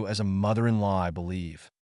having you as a mother-in-law, I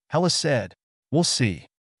believe," Hela said. "We'll see."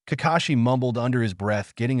 Kakashi mumbled under his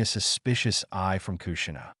breath, getting a suspicious eye from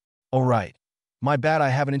Kushina. "Oh right. My bad, I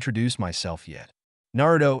haven't introduced myself yet.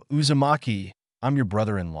 Naruto Uzumaki, I'm your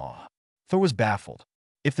brother-in-law." Thor was baffled.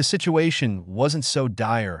 If the situation wasn't so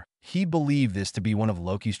dire, he believed this to be one of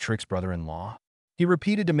Loki's tricks brother-in-law. He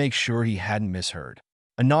repeated to make sure he hadn't misheard.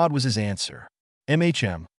 A nod was his answer.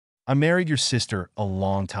 I married your sister a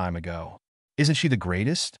long time ago. Isn't she the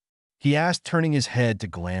greatest?" he asked, turning his head to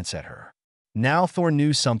glance at her. Now Thor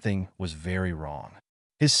knew something was very wrong.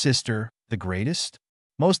 His sister, the greatest?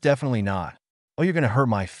 Most definitely not. "Oh, you're going to hurt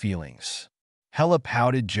my feelings." Hela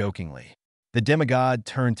pouted jokingly. The demigod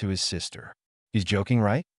turned to his sister. "He's joking,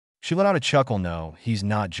 right?" She let out a chuckle. "No, he's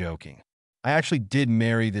not joking. I actually did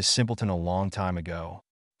marry this simpleton a long time ago,"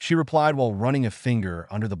 she replied while running a finger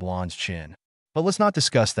under the blonde's chin. "But let's not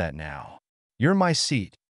discuss that now. You're in my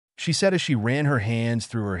seat," she said as she ran her hands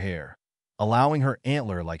through her hair, allowing her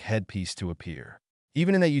antler-like headpiece to appear.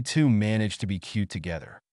 "Even in that, you two managed to be cute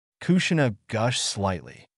together." Kushina gushed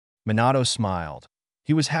slightly. Minato smiled.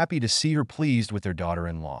 He was happy to see her pleased with their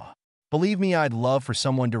daughter-in-law. "Believe me, I'd love for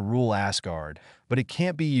someone to rule Asgard, but it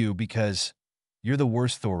can't be you because you're the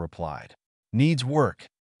worst," Thor replied. "Needs work,"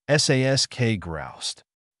 Sask groused.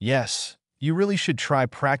 "Yes, you really should try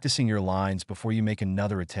practicing your lines before you make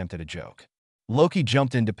another attempt at a joke." Loki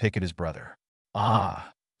jumped in to pick at his brother.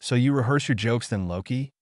 "Ah, so you rehearse your jokes then, Loki?"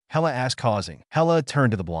 Hela asked, pausing. Hela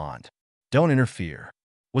turned to the blonde. "Don't interfere,"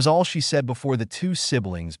 was all she said before the two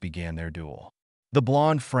siblings began their duel. The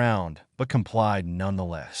blonde frowned, but complied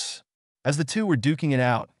nonetheless. As the two were duking it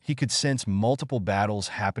out, he could sense multiple battles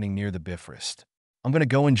happening near the Bifrost. "I'm going to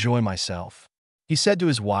go enjoy myself," he said to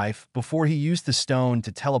his wife before he used the stone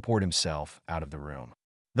to teleport himself out of the room.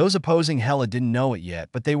 Those opposing Hela didn't know it yet,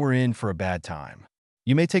 but they were in for a bad time.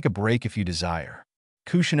 "You may take a break if you desire.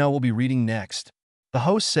 Kushina will be reading next," the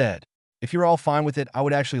host said. "If you're all fine with it, I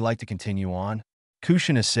would actually like to continue on,"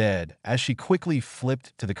 Kushina said as she quickly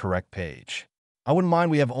flipped to the correct page. "I wouldn't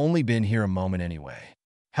mind, we have only been here a moment anyway,"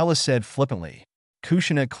 Hela said flippantly.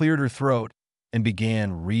 Kushina cleared her throat and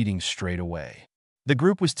began reading straight away. The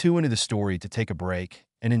group was too into the story to take a break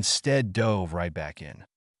and instead dove right back in.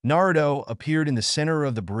 Naruto appeared in the center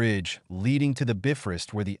of the bridge leading to the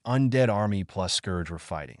Bifrost where the undead army plus Scourge were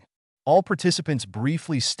fighting. All participants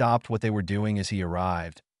briefly stopped what they were doing as he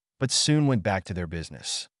arrived, but soon went back to their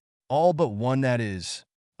business. All but one, that is.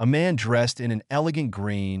 A man dressed in an elegant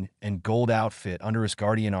green and gold outfit under his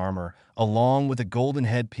guardian armor, along with a golden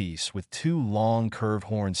headpiece with two long curved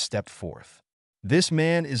horns, stepped forth. This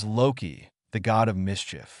man is Loki, the god of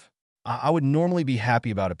mischief. I would normally be happy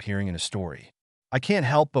about appearing in a story. I can't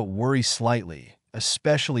help but worry slightly,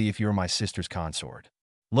 especially if you're my sister's consort,"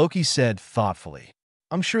 Loki said thoughtfully.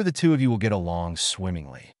 "I'm sure the two of you will get along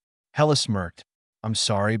swimmingly." Hela smirked. "I'm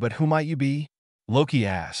sorry, but who might you be?" Loki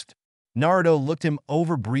asked. Naruto looked him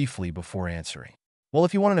over briefly before answering. "Well,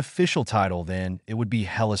 if you want an official title, then it would be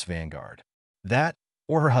Hela's Vanguard. That,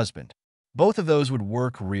 or her husband. Both of those would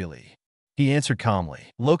work, really," he answered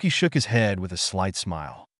calmly. Loki shook his head with a slight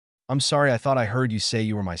smile. "I'm sorry, I thought I heard you say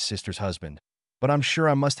you were my sister's husband, but I'm sure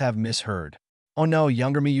I must have misheard." "Oh no,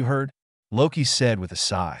 younger me you heard?" Loki said with a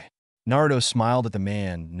sigh. Naruto smiled at the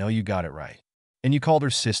man. "No, you got it right. And you called her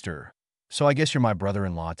sister. So I guess you're my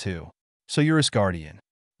brother-in-law too. So you're his guardian.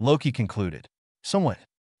 Loki concluded. Somewhat.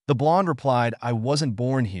 The blonde replied, I wasn't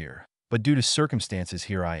born here, but due to circumstances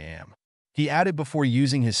here I am. He added before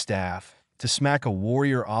using his staff to smack a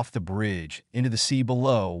warrior off the bridge into the sea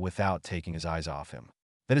below without taking his eyes off him.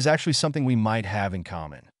 That is actually something we might have in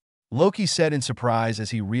common. Loki said in surprise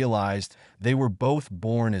as he realized they were both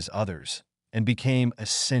born as others and became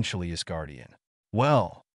essentially his guardian.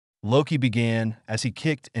 Well, Loki began as he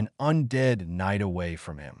kicked an undead knight away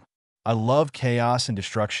from him. I love chaos and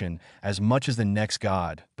destruction as much as the next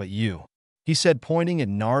god, but you, he said, pointing at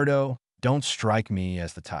Naruto, don't strike me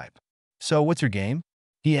as the type. So what's your game?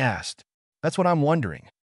 He asked. That's what I'm wondering.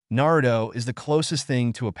 Naruto is the closest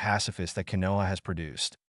thing to a pacifist that Konoha has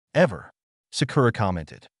produced. Ever. Sakura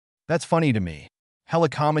commented. That's funny to me. Hela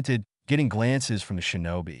commented, getting glances from the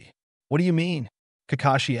shinobi. What do you mean?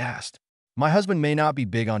 Kakashi asked. My husband may not be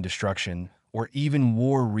big on destruction, or even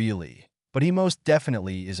war really, but he most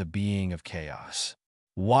definitely is a being of chaos.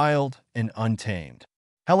 Wild and untamed.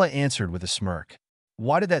 Hela answered with a smirk.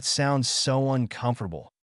 Why did that sound so uncomfortable?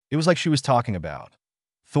 It was like she was talking about.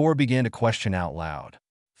 Thor began to question out loud.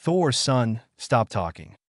 Thor, son, stop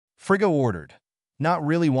talking. Frigga ordered, not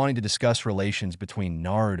really wanting to discuss relations between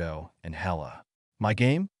Naruto and Hela. My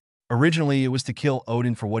game? Originally, it was to kill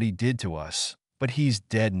Odin for what he did to us, but he's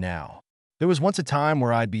dead now. There was once a time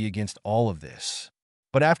where I'd be against all of this.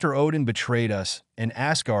 But after Odin betrayed us and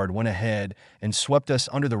Asgard went ahead and swept us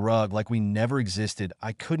under the rug like we never existed,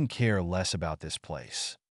 I couldn't care less about this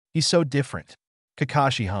place. He's so different.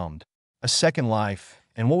 Kakashi hummed. A second life,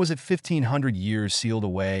 and what was it, 1,500 years sealed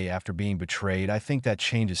away after being betrayed? I think that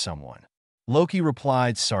changes someone. Loki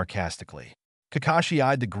replied sarcastically. Kakashi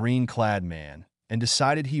eyed the green-clad man and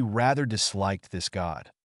decided he rather disliked this god.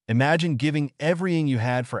 Imagine giving everything you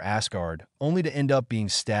had for Asgard only to end up being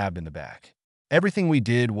stabbed in the back. Everything we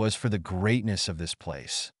did was for the greatness of this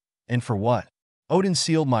place. And for what? Odin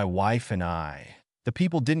sealed my wife and I. The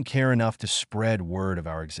people didn't care enough to spread word of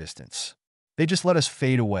our existence. They just let us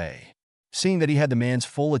fade away. Seeing that he had the man's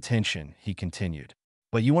full attention, he continued.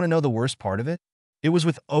 But you want to know the worst part of it? It was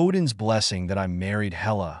with Odin's blessing that I married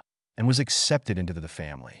Hela and was accepted into the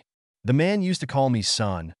family. The man used to call me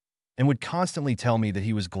son and would constantly tell me that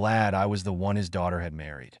he was glad I was the one his daughter had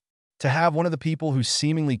married. To have one of the people who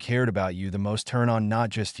seemingly cared about you the most turn on not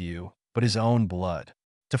just you, but his own blood.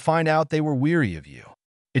 To find out they were weary of you.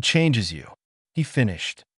 It changes you. He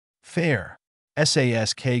finished. Fair.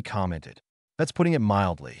 SASK commented. That's putting it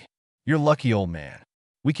mildly. You're lucky, old man.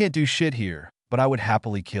 We can't do shit here, but I would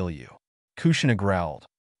happily kill you. Kushina growled.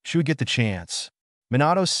 She would get the chance.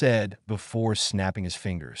 Minato said before snapping his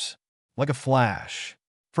fingers. Like a flash.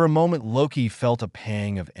 For a moment, Loki felt a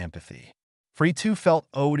pang of empathy. For he too felt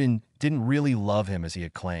Odin didn't really love him as he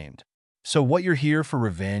had claimed. So what, you're here for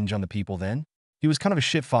revenge on the people then? He was kind of a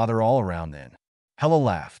shit father all around then. Hela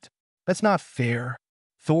laughed. That's not fair.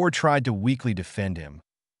 Thor tried to weakly defend him.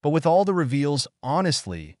 But with all the reveals,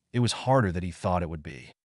 honestly, it was harder than he thought it would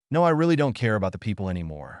be. No, I really don't care about the people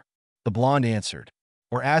anymore. The blonde answered.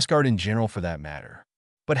 Or Asgard in general for that matter.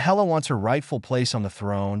 But Hela wants her rightful place on the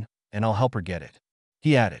throne, and I'll help her get it.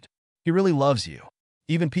 He added. He really loves you.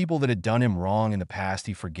 Even people that had done him wrong in the past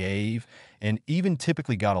he forgave, and even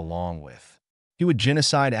typically got along with. He would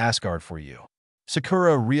genocide Asgard for you.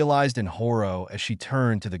 Sakura realized in horror as she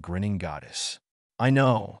turned to the grinning goddess. I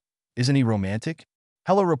know. Isn't he romantic?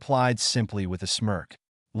 Hela replied simply with a smirk.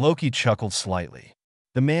 Loki chuckled slightly.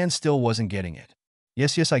 The man still wasn't getting it.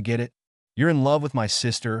 Yes, I get it. You're in love with my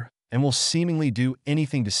sister, and will seemingly do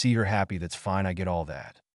anything to see her happy. That's fine, I get all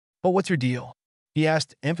that. But what's your deal? He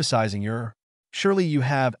asked, emphasizing your. Surely you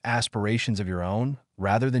have aspirations of your own,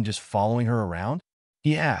 rather than just following her around?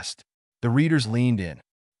 He asked. The readers leaned in.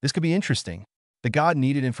 This could be interesting. The god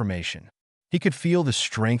needed information. He could feel the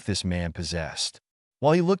strength this man possessed.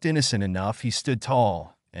 While he looked innocent enough, he stood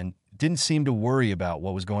tall and didn't seem to worry about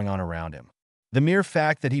what was going on around him. The mere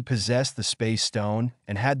fact that he possessed the space stone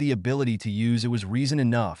and had the ability to use it was reason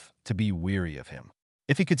enough to be weary of him.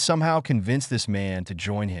 If he could somehow convince this man to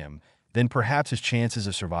join him, then perhaps his chances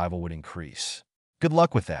of survival would increase. Good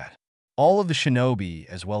luck with that. All of the shinobi,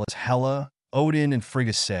 as well as Hela, Odin, and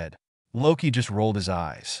Frigga said. Loki just rolled his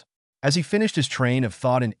eyes. As he finished his train of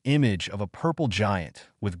thought, an image of a purple giant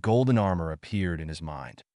with golden armor appeared in his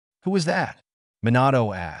mind. Who was that?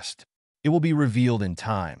 Minato asked. It will be revealed in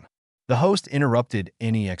time. The host interrupted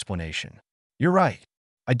any explanation. You're right.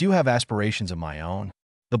 I do have aspirations of my own.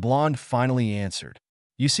 The blonde finally answered.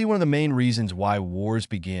 You see, one of the main reasons why wars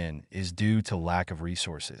begin is due to lack of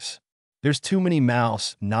resources. There's too many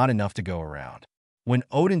mouths, not enough to go around. When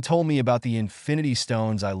Odin told me about the Infinity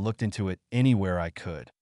Stones, I looked into it anywhere I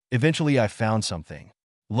could. Eventually, I found something.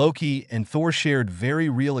 Loki and Thor shared very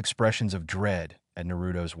real expressions of dread at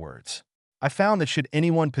Naruto's words. I found that should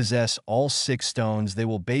anyone possess all 6 stones, they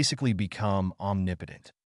will basically become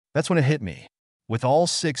omnipotent. That's when it hit me. With all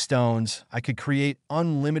 6 stones, I could create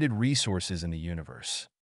unlimited resources in the universe.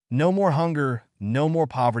 No more hunger, no more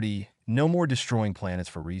poverty, no more destroying planets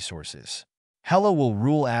for resources. Hela will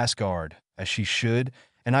rule Asgard, as she should,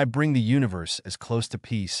 and I bring the universe as close to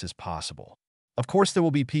peace as possible. Of course, there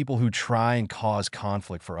will be people who try and cause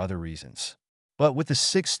conflict for other reasons. But with the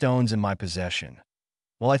 6 stones in my possession,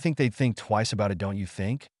 well, I think they'd think twice about it, don't you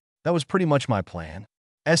think? That was pretty much my plan.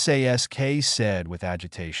 Sask said with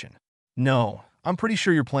agitation. No, I'm pretty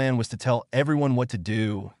sure your plan was to tell everyone what to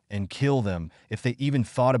do and kill them if they even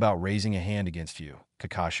thought about raising a hand against you,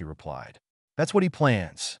 Kakashi replied. That's what he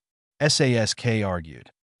plans, Sask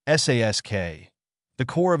argued. Sask, the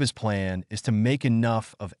core of his plan is to make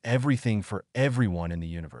enough of everything for everyone in the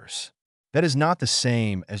universe. That is not the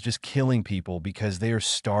same as just killing people because they are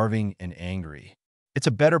starving and angry. It's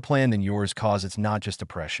a better plan than yours cause it's not just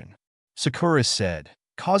oppression, Sakura said,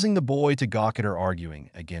 causing the boy to gawk at her arguing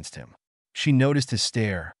against him. She noticed his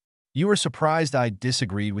stare. You were surprised I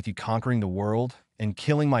disagreed with you conquering the world and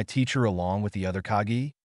killing my teacher along with the other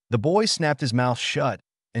Kage? The boy snapped his mouth shut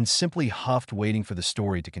and simply huffed, waiting for the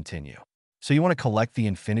story to continue. So you want to collect the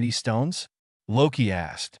Infinity Stones? Loki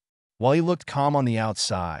asked. While he looked calm on the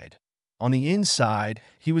outside, on the inside,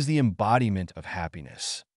 he was the embodiment of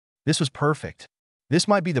happiness. This was perfect. This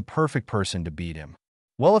might be the perfect person to beat him.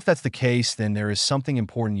 Well, if that's the case, then there is something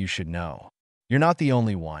important you should know. You're not the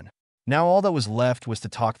only one. Now all that was left was to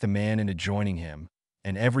talk the man into joining him,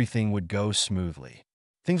 and everything would go smoothly.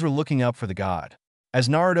 Things were looking up for the god. As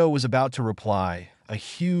Naruto was about to reply, a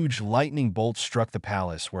huge lightning bolt struck the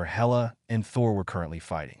palace where Hela and Thor were currently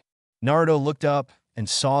fighting. Naruto looked up and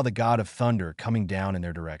saw the god of thunder coming down in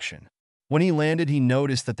their direction. When he landed, he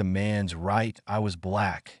noticed that the man's right eye was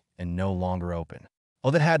black and no longer open. Oh,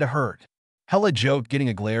 that had to hurt. Hela joked, getting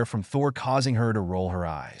a glare from Thor, causing her to roll her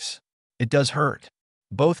eyes. It does hurt.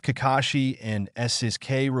 Both Kakashi and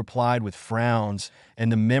Sasuke replied with frowns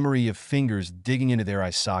and the memory of fingers digging into their eye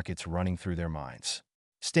sockets running through their minds.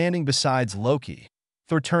 Standing beside Loki,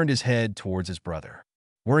 Thor turned his head towards his brother.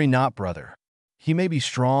 Worry not, brother. He may be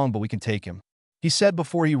strong, but we can take him, he said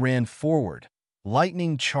before he ran forward,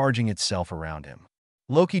 lightning charging itself around him.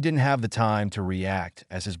 Loki didn't have the time to react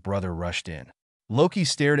as his brother rushed in. Loki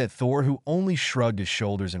stared at Thor, who only shrugged his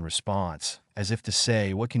shoulders in response, as if to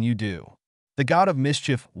say, what can you do? The god of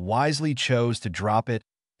mischief wisely chose to drop it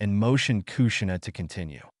and motioned Kushina to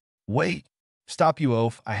continue. Wait! Stop, you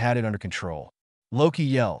oaf, I had it under control, Loki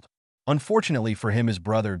yelled. Unfortunately for him, his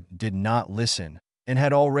brother did not listen and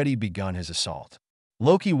had already begun his assault.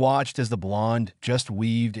 Loki watched as the blonde just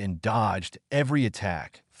weaved and dodged every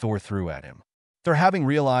attack Thor threw at him. Thor, having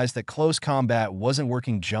realized that close combat wasn't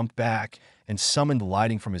working, jumped back and summoned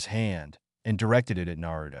lighting from his hand and directed it at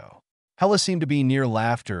Naruto. Hela seemed to be near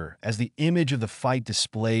laughter as the image of the fight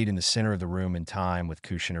displayed in the center of the room in time with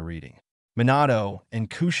Kushina reading. Minato and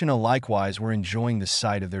Kushina likewise were enjoying the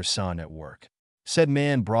sight of their son at work. Said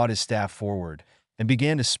man brought his staff forward and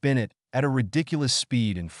began to spin it at a ridiculous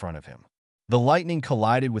speed in front of him. The lightning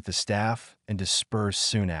collided with the staff and dispersed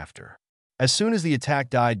soon after. As soon as the attack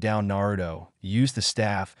died down, Naruto used the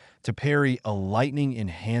staff to parry a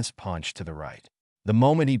lightning-enhanced punch to the right. The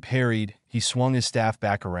moment he parried, he swung his staff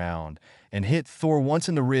back around and hit Thor once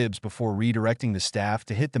in the ribs before redirecting the staff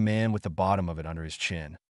to hit the man with the bottom of it under his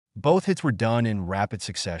chin. Both hits were done in rapid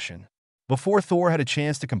succession. Before Thor had a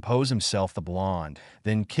chance to compose himself, the blonde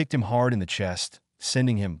then kicked him hard in the chest,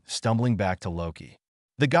 sending him stumbling back to Loki.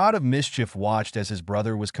 The god of mischief watched as his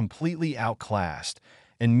brother was completely outclassed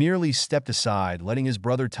and merely stepped aside, letting his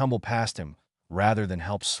brother tumble past him rather than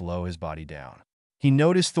help slow his body down. He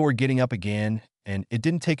noticed Thor getting up again, and it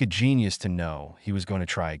didn't take a genius to know he was going to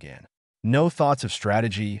try again. No thoughts of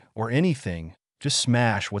strategy or anything, just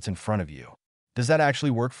smash what's in front of you. Does that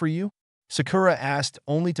actually work for you? Sakura asked,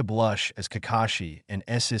 only to blush as Kakashi and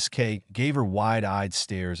Sasuke gave her wide-eyed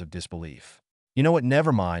stares of disbelief. You know what,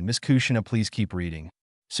 never mind, Miss Kushina, please keep reading,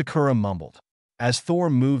 Sakura mumbled. As Thor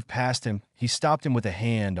moved past him, he stopped him with a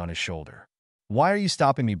hand on his shoulder. Why are you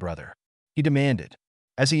stopping me, brother? He demanded.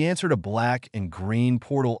 As he answered, a black and green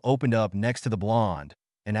portal opened up next to the blonde,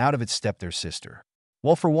 and out of it stepped their sister.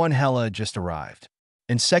 Well, for one, Hela just arrived.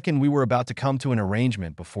 And second, we were about to come to an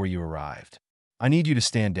arrangement before you arrived. I need you to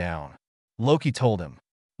stand down, Loki told him.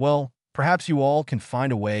 Well, perhaps you all can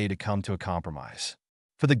find a way to come to a compromise.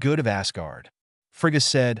 For the good of Asgard, Frigga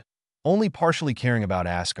said, only partially caring about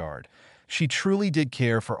Asgard. She truly did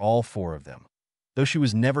care for all 4 of them, though she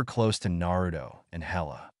was never close to Naruto and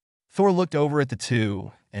Hela. Thor looked over at the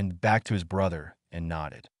two and back to his brother and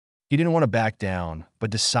nodded. He didn't want to back down, but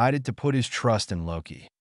decided to put his trust in Loki.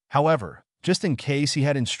 However, just in case, he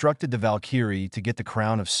had instructed the Valkyrie to get the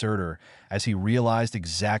crown of Surtur, as he realized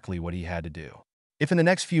exactly what he had to do. If in the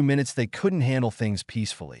next few minutes they couldn't handle things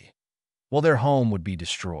peacefully, well, their home would be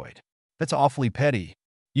destroyed. That's awfully petty.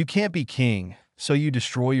 You can't be king, so you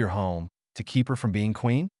destroy your home to keep her from being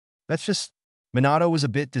queen? That's just... Minato was a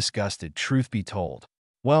bit disgusted, truth be told.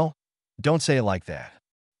 Well, don't say it like that.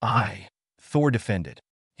 Thor defended.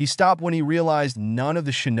 He stopped when he realized none of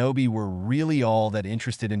the shinobi were really all that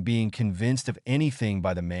interested in being convinced of anything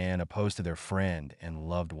by the man opposed to their friend and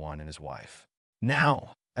loved one and his wife.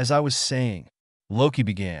 Now, as I was saying, Loki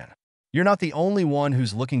began. You're not the only one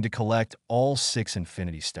who's looking to collect all 6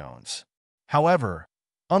 Infinity Stones. However,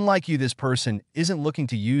 unlike you, this person isn't looking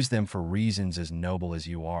to use them for reasons as noble as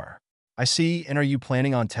you are. I see, and are you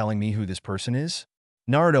planning on telling me who this person is?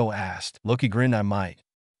 Naruto asked. Loki grinned. I might.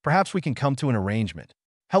 Perhaps we can come to an arrangement.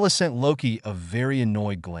 Hela sent Loki a very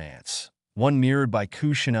annoyed glance, one mirrored by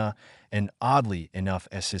Kushina and oddly enough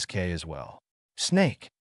SSK as well. Snake,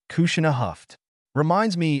 Kushina huffed.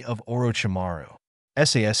 Reminds me of Orochimaru,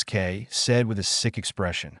 SASK said with a sick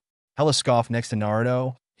expression. Hela scoffed next to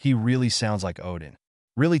Naruto. He really sounds like Odin.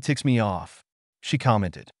 Really ticks me off, she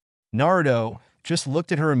commented. Naruto just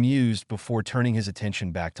looked at her amused before turning his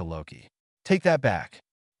attention back to Loki. Take that back,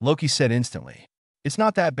 Loki said instantly. It's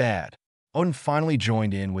not that bad. Odin finally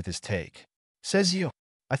joined in with his take. Says you.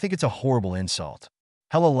 I think it's a horrible insult.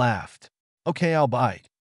 Hela laughed. Okay, I'll bite.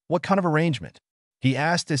 What kind of arrangement? He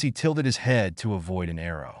asked as he tilted his head to avoid an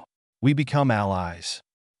arrow. We become allies.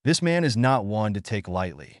 This man is not one to take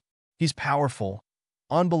lightly. He's powerful,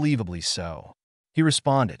 unbelievably so. He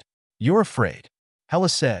responded. You're afraid, Hela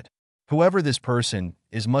said. Whoever this person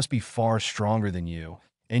is must be far stronger than you,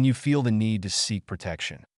 and you feel the need to seek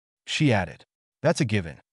protection. She added. That's a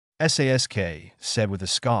given. SASK said with a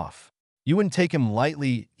scoff. You wouldn't take him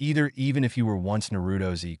lightly either, even if you were once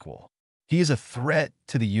Naruto's equal. He is a threat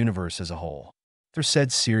to the universe as a whole. Thor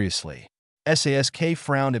said seriously. SASK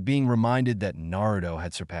frowned at being reminded that Naruto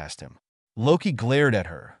had surpassed him. Loki glared at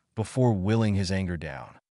her before willing his anger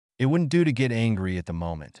down. It wouldn't do to get angry at the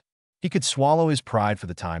moment. He could swallow his pride for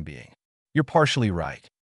the time being. You're partially right,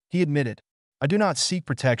 he admitted. I do not seek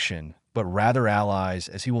protection, but rather allies,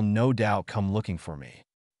 as he will no doubt come looking for me.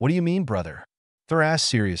 What do you mean, brother? Thor asked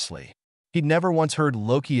seriously. He'd never once heard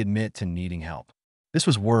Loki admit to needing help. This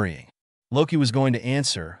was worrying. Loki was going to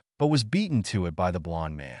answer, but was beaten to it by the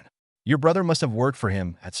blonde man. Your brother must have worked for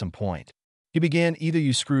him at some point. He began. Either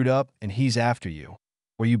you screwed up and he's after you,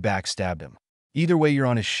 or you backstabbed him. Either way, you're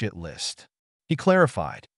on his shit list. He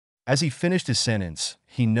clarified. As he finished his sentence,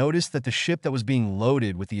 he noticed that the ship that was being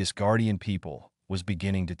loaded with the Asgardian people was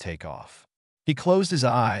beginning to take off. He closed his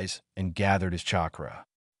eyes and gathered his chakra.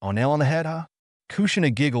 A nail on the head, huh?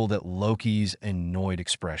 Kushina giggled at Loki's annoyed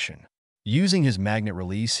expression. Using his magnet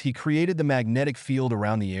release, he created the magnetic field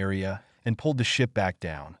around the area and pulled the ship back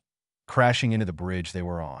down, crashing into the bridge they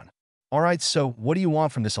were on. All right, so what do you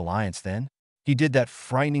want from this alliance then? He did that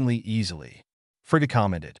frighteningly easily. Frigga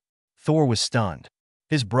commented. Thor was stunned.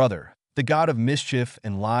 His brother, the god of mischief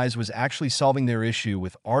and lies, was actually solving their issue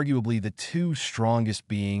with arguably the 2 strongest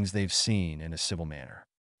beings they've seen in a civil manner.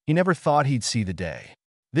 He never thought he'd see the day.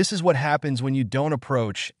 This is what happens when you don't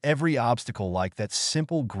approach every obstacle like that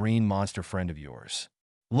simple green monster friend of yours.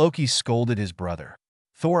 Loki scolded his brother.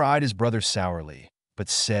 Thor eyed his brother sourly, but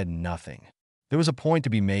said nothing. There was a point to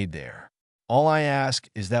be made there. All I ask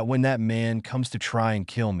is that when that man comes to try and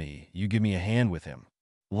kill me, you give me a hand with him.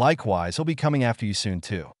 Likewise, he'll be coming after you soon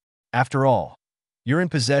too. After all, you're in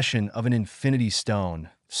possession of an Infinity Stone,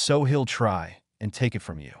 so he'll try and take it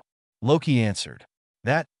from you. Loki answered.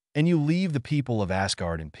 That, and you leave the people of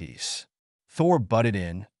Asgard in peace. Thor butted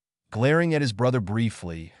in, glaring at his brother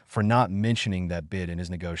briefly for not mentioning that bit in his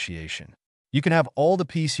negotiation. You can have all the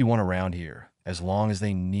peace you want around here, as long as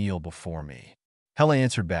they kneel before me. Hela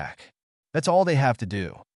answered back. That's all they have to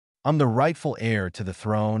do. I'm the rightful heir to the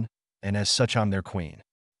throne, and as such I'm their queen.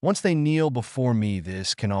 Once they kneel before me,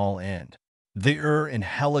 this can all end. Thor and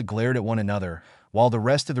Hela glared at one another, while the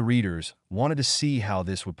rest of the readers wanted to see how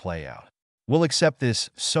this would play out. We'll accept this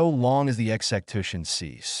so long as the executions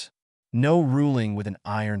cease. No ruling with an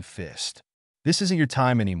iron fist. This isn't your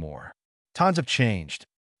time anymore. Times have changed.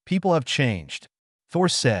 People have changed. Thor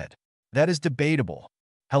said. That is debatable.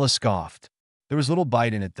 Hela scoffed. There was little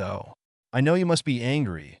bite in it, though. I know you must be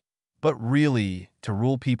angry, but really, to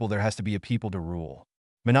rule people, there has to be a people to rule.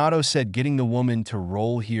 Minato said, getting the woman to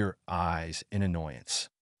roll her eyes in annoyance.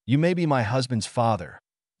 You may be my husband's father,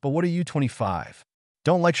 but what are you, 25?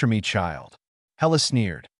 Don't lecture me, child. Hela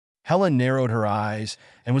sneered. Hela narrowed her eyes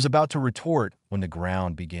and was about to retort when the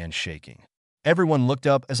ground began shaking. Everyone looked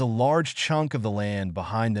up as a large chunk of the land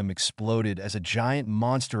behind them exploded as a giant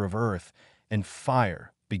monster of earth and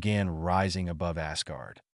fire began rising above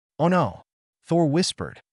Asgard. "Oh no," Thor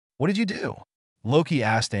whispered. "What did you do?" Loki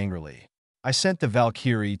asked angrily. "I sent the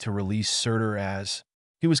Valkyrie to release Surtur as—"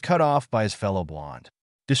 He was cut off by his fellow blonde.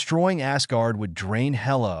 Destroying Asgard would drain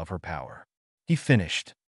Hela of her power. He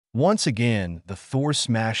finished. Once again, the Thor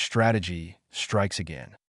smash strategy strikes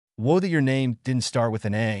again. Woe that your name didn't start with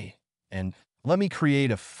an A, and let me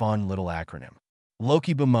create a fun little acronym.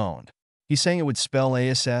 Loki bemoaned. He's saying it would spell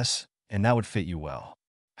ASS, and that would fit you well.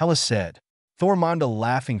 Hela said. Thor mimed a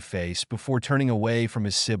laughing face before turning away from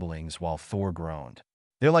his siblings while Thor groaned.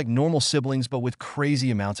 They're like normal siblings but with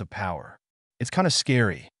crazy amounts of power. It's kind of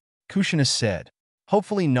scary. Kushina said.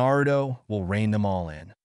 Hopefully Naruto will rein them all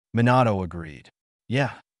in. Minato agreed.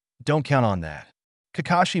 Yeah, don't count on that.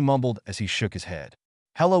 Kakashi mumbled as he shook his head.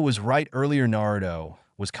 Hela was right earlier. Naruto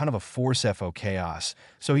was kind of a Force FO chaos,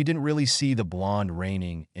 so he didn't really see the blonde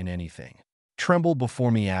reigning in anything. Tremble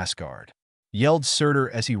before me, Asgard, yelled Surtur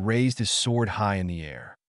as he raised his sword high in the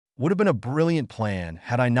air. Would have been a brilliant plan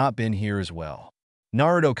had I not been here as well.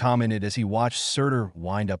 Naruto commented as he watched Surtur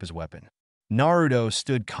wind up his weapon. Naruto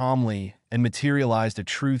stood calmly and materialized a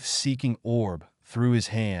truth-seeking orb through his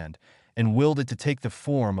hand and willed it to take the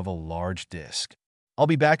form of a large disc. I'll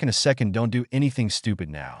be back in a second, don't do anything stupid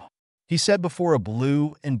now, he said before a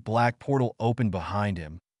blue and black portal opened behind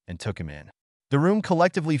him and took him in. The room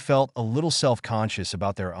collectively felt a little self-conscious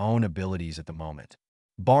about their own abilities at the moment.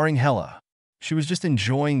 Barring Hela, she was just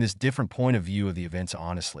enjoying this different point of view of the events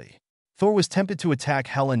honestly. Thor was tempted to attack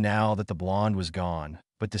Hela now that the blonde was gone,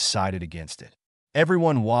 but decided against it.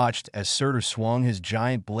 Everyone watched as Surtur swung his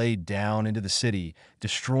giant blade down into the city,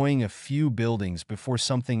 destroying a few buildings before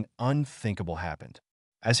something unthinkable happened.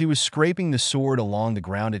 As he was scraping the sword along the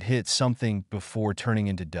ground, it hit something before turning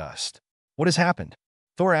into dust. What has happened?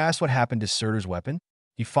 Thor asked what happened to Surtur's weapon.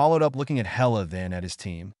 He followed up looking at Hela, then at his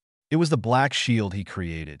team. It was the black shield he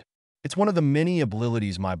created. It's one of the many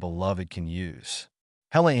abilities my beloved can use.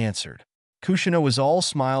 Hela answered. Kushina was all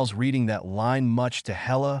smiles reading that line, much to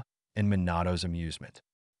Hela and Minato's amusement.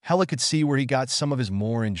 Hela could see where he got some of his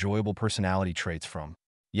more enjoyable personality traits from.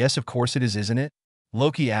 Yes, of course it is, isn't it?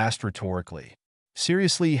 Loki asked rhetorically.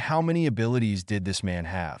 Seriously, how many abilities did this man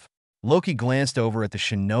have? Loki glanced over at the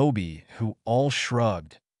shinobi, who all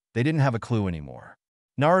shrugged. They didn't have a clue anymore.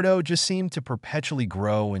 Naruto just seemed to perpetually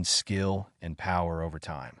grow in skill and power over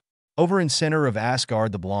time. Over in center of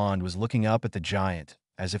Asgard, the blonde was looking up at the giant,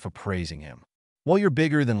 as if appraising him. Well, you're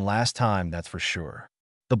bigger than last time, that's for sure.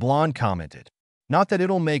 The blonde commented. Not that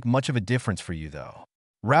it'll make much of a difference for you, though.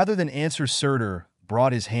 Rather than answer, Surtur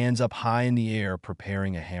brought his hands up high in the air,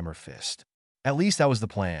 preparing a hammer fist. At least that was the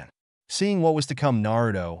plan. Seeing what was to come,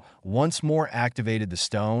 Naruto once more activated the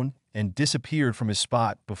stone and disappeared from his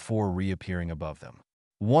spot before reappearing above them.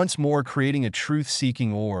 Once more creating a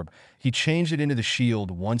truth-seeking orb, he changed it into the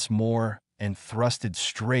shield once more and thrust it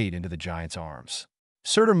straight into the giant's arms.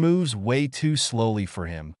 Surtur moves way too slowly for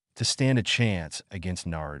him to stand a chance against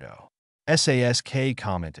Naruto. SASK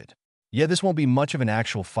commented. Yeah, this won't be much of an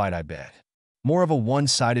actual fight, I bet. More of a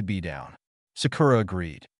one-sided beatdown. Sakura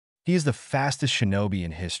agreed. He is the fastest shinobi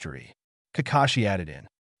in history. Kakashi added in.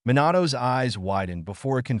 Minato's eyes widened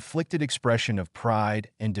before a conflicted expression of pride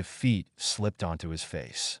and defeat slipped onto his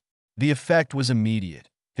face. The effect was immediate.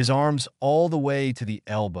 His arms, all the way to the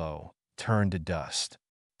elbow, turned to dust.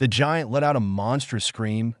 The giant let out a monstrous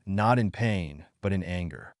scream, not in pain, but in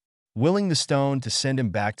anger. Willing the stone to send him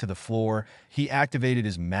back to the floor, he activated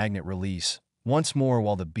his magnet release once more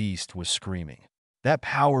while the beast was screaming. That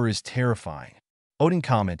power is terrifying. Odin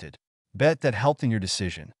commented. Bet that helped in your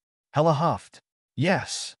decision. Hela huffed.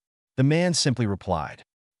 Yes. The man simply replied.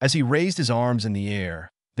 As he raised his arms in the air,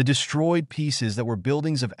 the destroyed pieces that were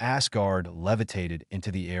buildings of Asgard levitated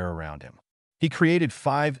into the air around him. He created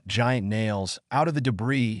 5 giant nails out of the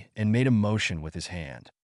debris and made a motion with his hand.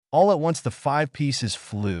 All at once, the 5 pieces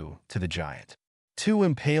flew to the giant, 2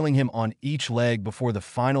 impaling him on each leg before the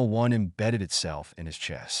final one embedded itself in his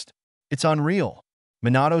chest. It's unreal,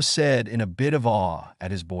 Minato said in a bit of awe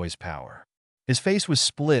at his boy's power. His face was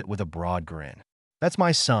split with a broad grin. That's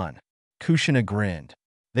my son. Kushina grinned.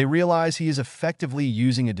 They realize he is effectively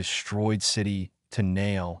using a destroyed city to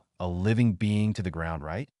nail a living being to the ground,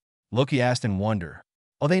 right? Loki asked in wonder.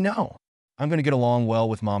 Oh, they know. I'm going to get along well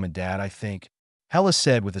with Mom and Dad, I think, Hela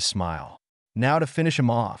said with a smile. Now to finish him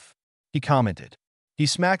off, he commented. He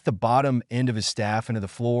smacked the bottom end of his staff into the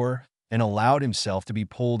floor and allowed himself to be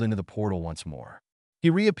pulled into the portal once more. He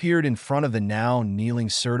reappeared in front of the now kneeling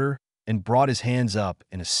Surtur and brought his hands up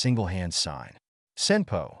in a single-hand sign.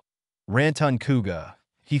 Senpo, Rantun Kuga,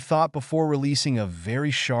 he thought before releasing a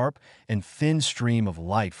very sharp and thin stream of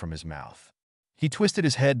light from his mouth. He twisted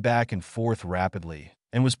his head back and forth rapidly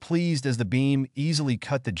and was pleased as the beam easily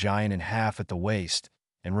cut the giant in half at the waist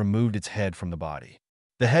and removed its head from the body.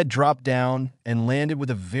 The head dropped down and landed with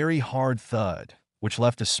a very hard thud, which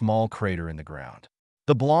left a small crater in the ground.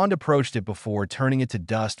 The blonde approached it before turning it to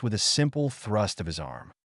dust with a simple thrust of his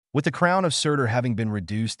arm. With the crown of Surtur having been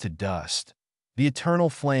reduced to dust, the eternal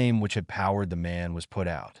flame which had powered the man was put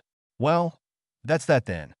out. "Well, that's that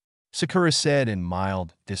then," Sakura said in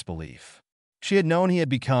mild disbelief. She had known he had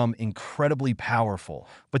become incredibly powerful,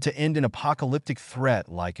 but to end an apocalyptic threat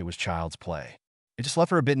like it was child's play. It just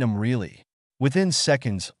left her a bit numb, really. Within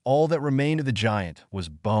seconds, all that remained of the giant was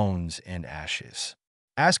bones and ashes.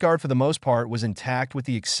 Asgard, for the most part, was intact with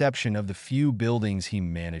the exception of the few buildings he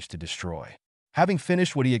managed to destroy. Having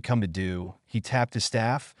finished what he had come to do, he tapped his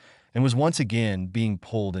staff and was once again being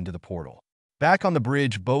pulled into the portal. Back on the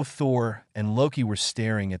bridge, both Thor and Loki were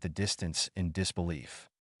staring at the distance in disbelief.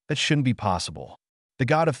 That shouldn't be possible, the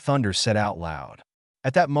god of thunder said out loud.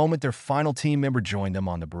 At that moment, their final team member joined them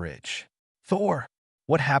on the bridge. "Thor,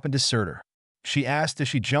 what happened to Surtur?" she asked as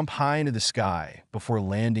she jumped high into the sky before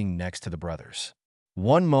landing next to the brothers.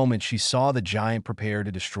 One moment she saw the giant prepare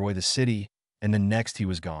to destroy the city, and the next he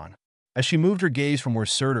was gone. As she moved her gaze from where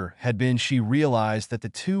Surtur had been, she realized that the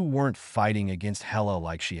two weren't fighting against Hela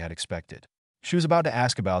like she had expected. She was about to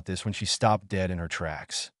ask about this when she stopped dead in her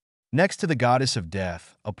tracks. Next to the goddess of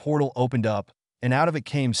death, a portal opened up, and out of it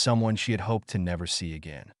came someone she had hoped to never see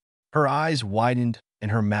again. Her eyes widened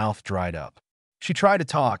and her mouth dried up. She tried to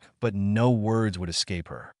talk, but no words would escape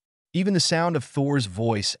her. Even the sound of Thor's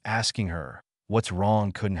voice asking her what's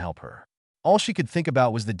wrong couldn't help her. All she could think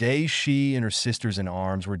about was the day she and her sisters in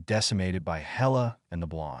arms were decimated by Hela and the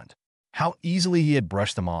blonde. How easily he had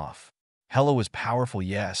brushed them off. Hela was powerful,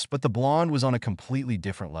 yes, but the blonde was on a completely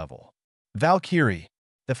different level. Valkyrie,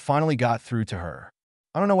 that finally got through to her.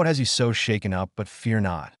 "I don't know what has you so shaken up, but fear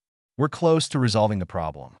not. We're close to resolving the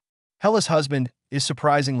problem." Hela's husband is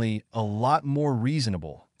surprisingly a lot more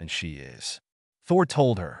reasonable than she is, Thor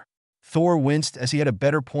told her. Thor winced as he had a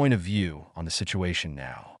better point of view on the situation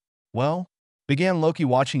now. "Well," began Loki,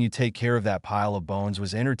 "watching you take care of that pile of bones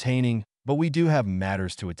was entertaining, but we do have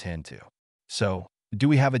matters to attend to. So, do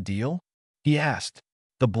we have a deal?" he asked.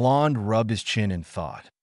 The blonde rubbed his chin in thought.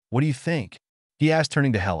 "What do you think?" he asked,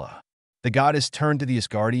 turning to Hela. The goddess turned to the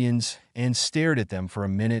Asgardians and stared at them for a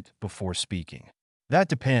minute before speaking. "That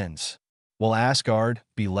depends. Will Asgard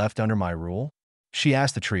be left under my rule?" she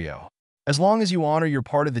asked the trio. "As long as you honor your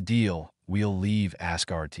part of the deal, we'll leave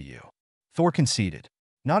Asgard to you." Thor conceded.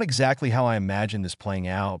 "Not exactly how I imagined this playing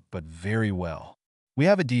out, but very well. We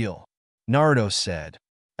have a deal," Naruto said.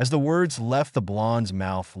 As the words left the blonde's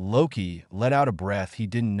mouth, Loki let out a breath he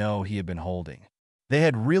didn't know he had been holding. They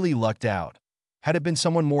had really lucked out. Had it been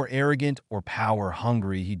someone more arrogant or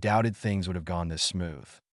power-hungry, he doubted things would have gone this smooth.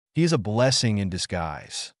 "He is a blessing in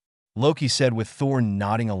disguise," Loki said, with Thor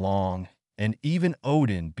nodding along and even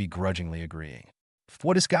Odin begrudgingly agreeing.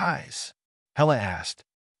 "What disguise?" Hela asked.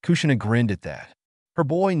 Kushina grinned at that. Her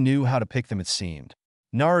boy knew how to pick them, it seemed.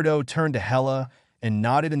 Naruto turned to Hela and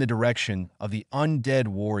nodded in the direction of the undead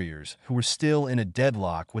warriors who were still in a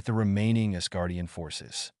deadlock with the remaining Asgardian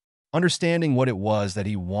forces. Understanding what it was that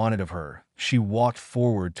he wanted of her, she walked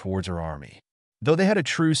forward towards her army. Though they had a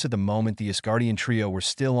truce at the moment, the Asgardian trio were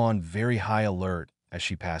still on very high alert as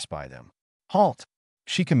she passed by them. "Halt!"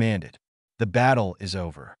 she commanded. "The battle is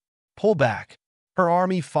over. Pull back." Her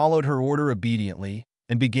army followed her order obediently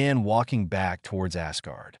and began walking back towards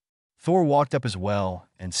Asgard. Thor walked up as well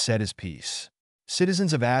and said his piece.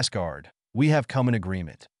 "Citizens of Asgard, we have come in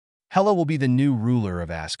agreement. Hela will be the new ruler of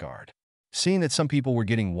Asgard." Seeing that some people were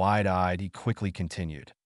getting wide-eyed, he quickly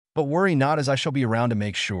continued. "But worry not, as I shall be around to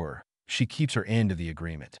make sure she keeps her end of the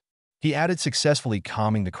agreement." He added, successfully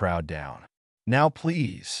calming the crowd down. "Now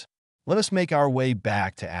please, let us make our way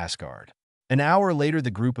back to Asgard." An hour later,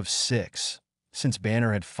 the group of 6, since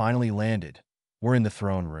Banner had finally landed, were in the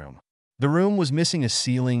throne room. The room was missing a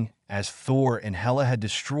ceiling, as Thor and Hela had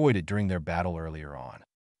destroyed it during their battle earlier on.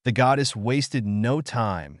 The goddess wasted no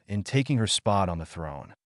time in taking her spot on the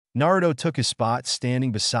throne. Naruto took his spot,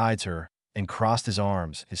 standing beside her, and crossed his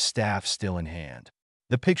arms, his staff still in hand.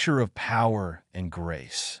 The picture of power and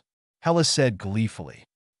grace. Hela said gleefully.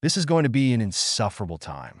 "This is going to be an insufferable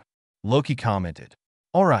time." Loki commented.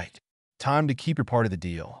 "All right, time to keep your part of the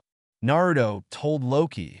deal." Naruto told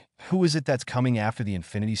Loki, "Who is it that's coming after the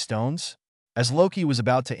Infinity Stones?" As Loki was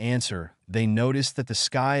about to answer, they noticed that the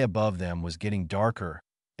sky above them was getting darker,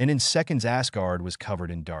 and in seconds Asgard was covered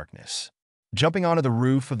in darkness. Jumping onto the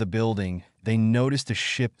roof of the building, they noticed a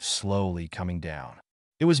ship slowly coming down.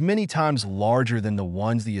 It was many times larger than the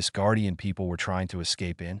ones the Asgardian people were trying to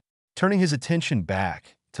escape in. Turning his attention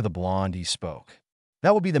back to the blonde, he spoke.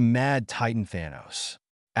 That will be the mad Titan Thanos.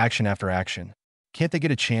 Action after action. Can't they get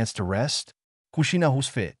a chance to rest? Kushina who's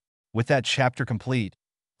fit. With that chapter complete,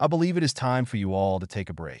 I believe it is time for you all to take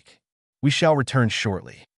a break. We shall return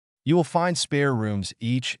shortly. You will find spare rooms.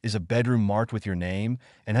 Each is a bedroom marked with your name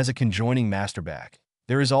and has a conjoining master bath.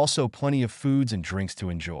 There is also plenty of foods and drinks to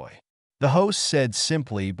enjoy. The host said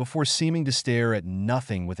simply before seeming to stare at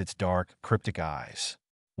nothing with its dark, cryptic eyes.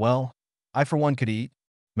 Well, I for one could eat,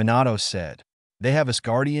 Minato said. They have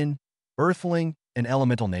Asgardian, Earthling, and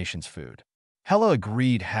Elemental Nations food. Hela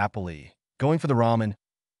agreed happily, going for the ramen.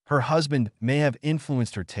 Her husband may have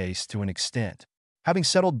influenced her taste to an extent. Having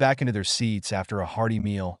settled back into their seats after a hearty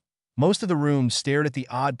meal, most of the room stared at the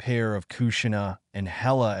odd pair of Kushina and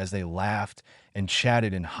Hela as they laughed and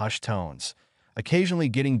chatted in hushed tones, occasionally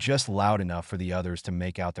getting just loud enough for the others to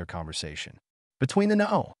make out their conversation. Between the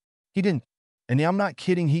no, he didn't. And I'm not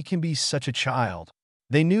kidding, he can be such a child.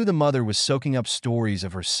 They knew the mother was soaking up stories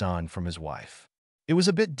of her son from his wife. It was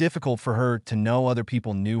a bit difficult for her to know other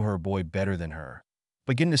people knew her boy better than her,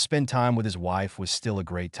 but getting to spend time with his wife was still a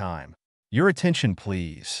great time. Your attention,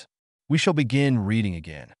 please. We shall begin reading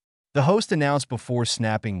again. The host announced before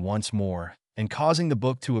snapping once more and causing the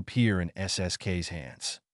book to appear in SSK's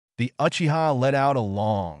hands. The Uchiha let out a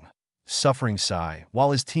long, suffering sigh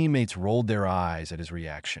while his teammates rolled their eyes at his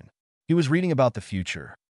reaction. He was reading about the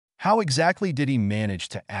future. How exactly did he manage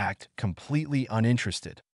to act completely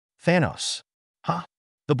uninterested? Thanos. Huh?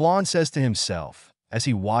 The blonde says to himself as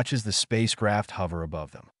he watches the spacecraft hover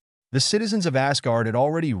above them. The citizens of Asgard had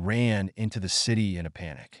already ran into the city in a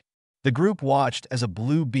panic. The group watched as a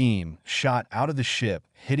blue beam shot out of the ship,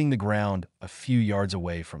 hitting the ground a few yards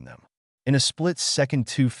away from them. In a split second,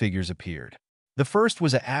 two figures appeared. The first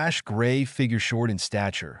was an ash-gray figure short in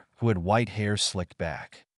stature who had white hair slicked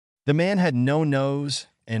back. The man had no nose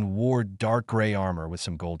and wore dark gray armor with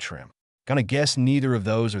some gold trim. Gonna guess neither of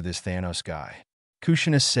those are this Thanos guy.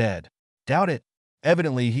 Kushina said, Doubt it.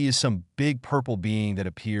 Evidently, he is some big purple being that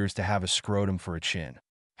appears to have a scrotum for a chin.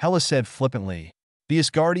 Hela said flippantly. The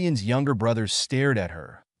Asgardians' younger brothers stared at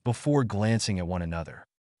her before glancing at one another.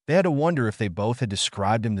 They had to wonder if they both had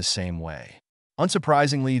described him the same way.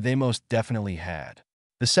 Unsurprisingly, they most definitely had.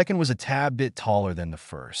 The second was a tad bit taller than the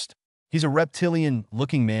first. He's a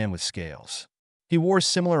reptilian-looking man with scales. He wore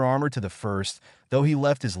similar armor to the first, though he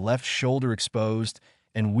left his left shoulder exposed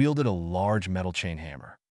and wielded a large metal chain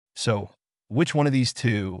hammer. So, which one of these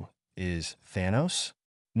two is Thanos?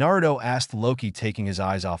 Naruto asked Loki, taking his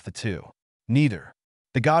eyes off the two. Neither.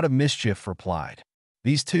 The god of mischief replied.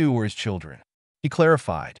 These two were his children. He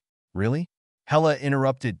clarified. Really? Hela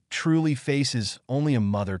interrupted. Truly faces only a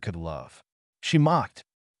mother could love. She mocked.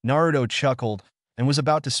 Naruto chuckled and was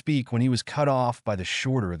about to speak when he was cut off by the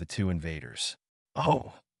shorter of the two invaders.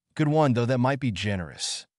 Oh, good one, though that might be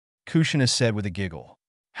generous, Kushina said with a giggle.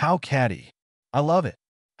 How catty. I love it,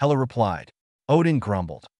 Hela replied. Odin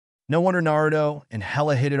grumbled. No wonder Naruto and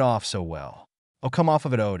Hela hit it off so well. Oh, come off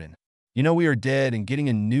of it, Odin. You know we are dead and getting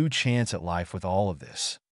a new chance at life with all of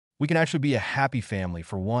this. We can actually be a happy family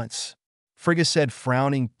for once, Frigga said,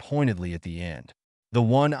 frowning pointedly at the end. The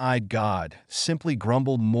one-eyed god simply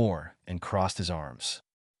grumbled more and crossed his arms.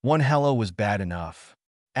 One Hela was bad enough.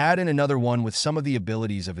 Add in another one with some of the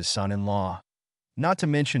abilities of his son-in-law. Not to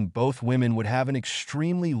mention both women would have an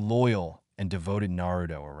extremely loyal and devoted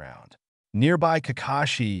Naruto around. Nearby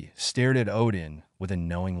Kakashi stared at Odin with a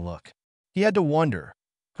knowing look. He had to wonder,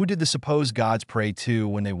 who did the supposed gods pray to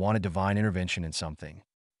when they wanted divine intervention in something?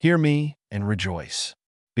 Hear me and rejoice,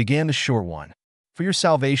 began the short one, for your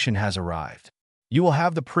salvation has arrived. You will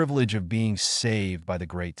have the privilege of being saved by the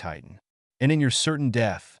great Titan. And in your certain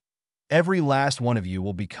death, every last one of you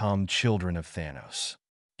will become children of Thanos.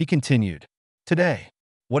 He continued. Today,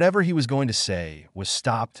 whatever he was going to say was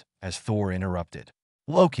stopped as Thor interrupted.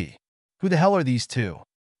 Loki, who the hell are these two?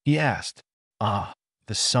 He asked. Ah,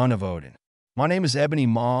 the son of Odin. My name is Ebony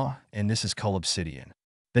Maw, and this is Cull Obsidian.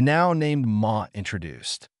 The now named Maw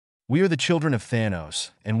introduced. We are the children of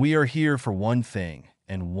Thanos, and we are here for one thing,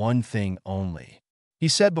 and one thing only, he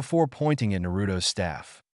said before pointing at Naruto's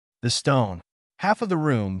staff. The stone. Half of the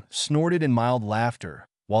room snorted in mild laughter,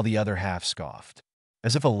 while the other half scoffed.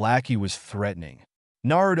 As if a lackey was threatening,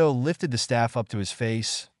 Naruto lifted the staff up to his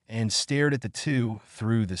face and stared at the two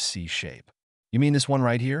through the C shape. You mean this one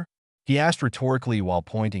right here? He asked rhetorically while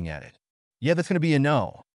pointing at it. Yeah, that's going to be a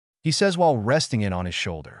no, he says while resting it on his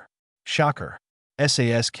shoulder. Shocker.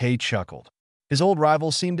 SASK chuckled. His old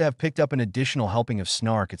rival seemed to have picked up an additional helping of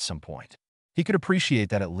snark at some point. He could appreciate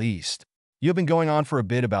that at least. You have been going on for a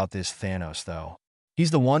bit about this Thanos, though.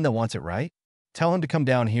 He's the one that wants it, right? Tell him to come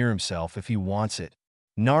down here himself if he wants it.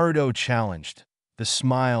 Naruto challenged, the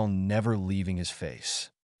smile never leaving his face.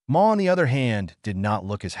 Ma, on the other hand, did not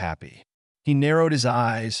look as happy. He narrowed his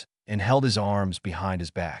eyes and held his arms behind his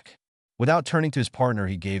back. Without turning to his partner,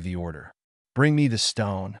 he gave the order. Bring me the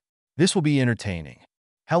stone. This will be entertaining,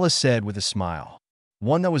 Hela said with a smile,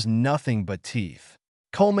 one that was nothing but teeth.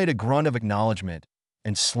 Cole made a grunt of acknowledgement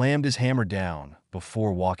and slammed his hammer down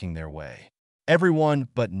before walking their way. Everyone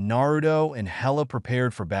but Naruto and Hela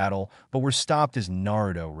prepared for battle, but were stopped as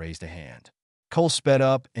Naruto raised a hand. Cole sped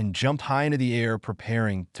up and jumped high into the air,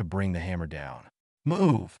 preparing to bring the hammer down.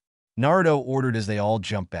 Move! Naruto ordered as they all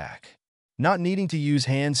jumped back. Not needing to use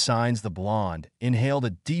hand signs, the blonde inhaled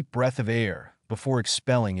a deep breath of air before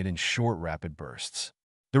expelling it in short, rapid bursts.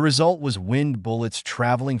 The result was wind bullets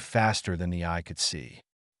traveling faster than the eye could see.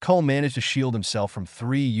 Cole managed to shield himself from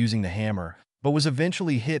 3 using the hammer, but was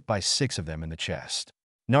eventually hit by 6 of them in the chest.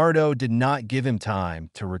 Naruto did not give him time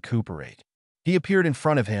to recuperate. He appeared in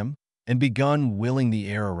front of him and begun wheeling the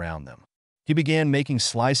air around them. He began making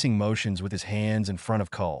slicing motions with his hands in front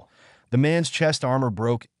of Cole. The man's chest armor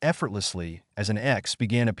broke effortlessly as an X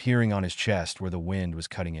began appearing on his chest where the wind was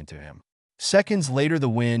cutting into him. Seconds later, the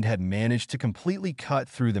wind had managed to completely cut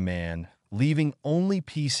through the man, leaving only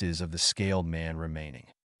pieces of the scaled man remaining.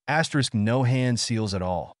 Asterisk, no hand seals at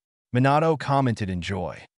all. Minato commented in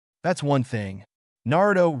joy. That's one thing.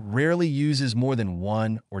 Naruto rarely uses more than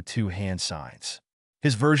 1 or 2 hand signs.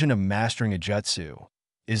 His version of mastering a jutsu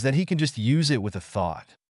is that he can just use it with a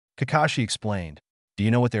thought. Kakashi explained. Do you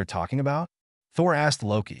know what they're talking about? Thor asked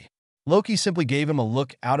Loki. Loki simply gave him a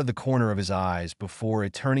look out of the corner of his eyes before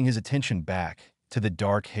turning his attention back to the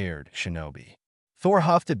dark-haired shinobi. Thor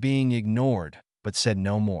huffed at being ignored, but said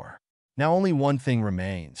no more. Now only one thing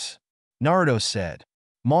remains, Naruto said.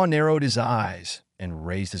 Ma narrowed his eyes and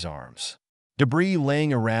raised his arms. Debris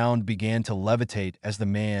laying around began to levitate as the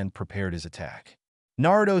man prepared his attack.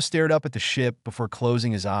 Naruto stared up at the ship before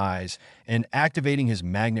closing his eyes and activating his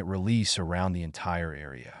magnet release around the entire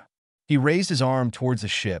area. He raised his arm towards the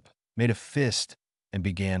ship, made a fist, and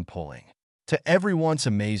began pulling. To everyone's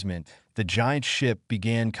amazement, the giant ship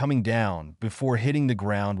began coming down before hitting the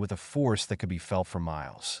ground with a force that could be felt for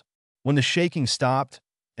miles. When the shaking stopped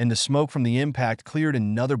and the smoke from the impact cleared,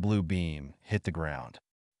 another blue beam hit the ground.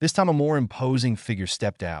 This time a more imposing figure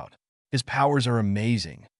stepped out. His powers are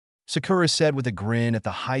amazing, Sakura said with a grin at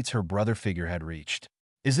the heights her brother figure had reached.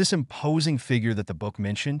 Is this imposing figure that the book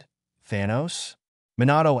mentioned Thanos?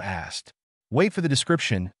 Minato asked. Wait for the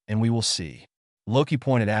description and we will see. Loki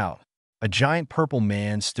pointed out. A giant purple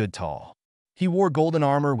man stood tall. He wore golden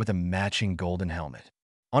armor with a matching golden helmet.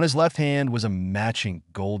 On his left hand was a matching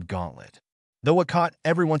gold gauntlet. Though what caught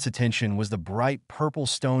everyone's attention was the bright purple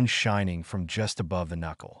stone shining from just above the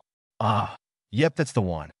knuckle. Ah, yep, that's the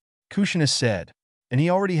one, Kushina said. And he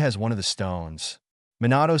already has one of the stones,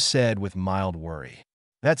 Minato said with mild worry.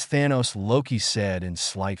 That's Thanos, Loki said in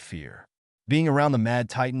slight fear. Being around the Mad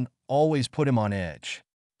Titan always put him on edge.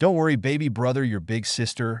 Don't worry, baby brother, your big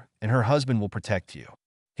sister and her husband will protect you.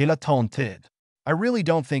 Hela taunted. I really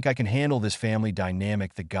don't think I can handle this family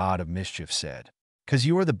dynamic, the god of mischief said. 'Cause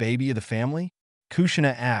you are the baby of the family?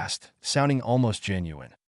 Kushina asked, sounding almost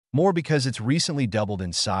genuine. More because it's recently doubled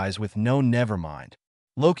in size with no never mind.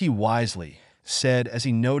 Loki wisely said as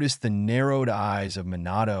he noticed the narrowed eyes of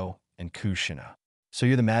Minato and Kushina. So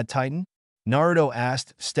you're the Mad Titan? Naruto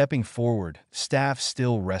asked, stepping forward, staff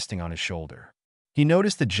still resting on his shoulder. He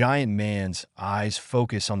noticed the giant man's eyes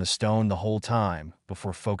focus on the stone the whole time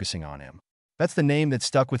before focusing on him. That's the name that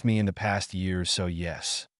stuck with me in the past years, so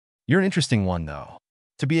yes. You're an interesting one, though.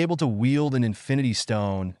 To be able to wield an infinity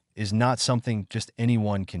stone is not something just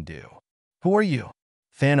anyone can do. Who are you?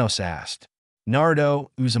 Thanos asked.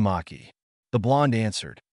 Naruto Uzumaki. The blonde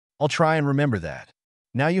answered. I'll try and remember that.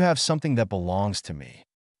 Now you have something that belongs to me.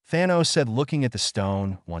 Thanos said, looking at the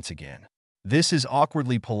stone once again. This is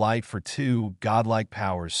awkwardly polite for 2 godlike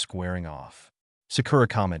powers squaring off. Sakura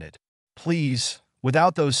commented. Please,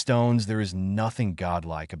 without those stones, there is nothing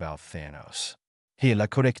godlike about Thanos. Hela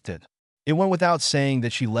corrected. It went without saying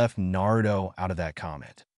that she left Naruto out of that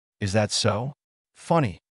comment. Is that so?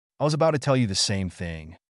 Funny. I was about to tell you the same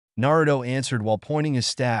thing. Naruto answered while pointing his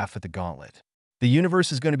staff at the gauntlet. The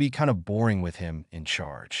universe is going to be kind of boring with him in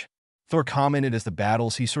charge. Thor commented as the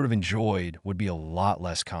battles he sort of enjoyed would be a lot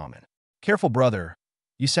less common. Careful, brother.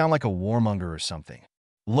 You sound like a warmonger or something.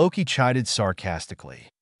 Loki chided sarcastically.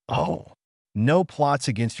 Oh, no plots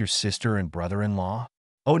against your sister and brother-in-law?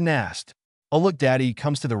 Odin asked. Oh look, Daddy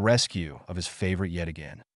comes to the rescue of his favorite yet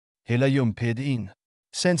again. Hela pidin.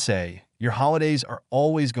 Sensei, your holidays are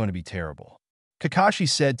always going to be terrible. Kakashi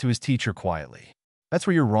said to his teacher quietly. That's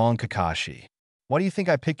where you're wrong, Kakashi. Why do you think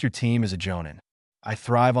I picked your team as a jonin? I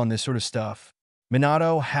thrive on this sort of stuff.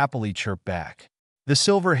 Minato happily chirped back. The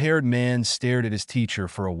silver-haired man stared at his teacher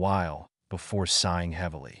for a while before sighing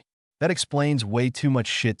heavily. That explains way too much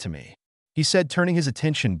shit to me, he said, turning his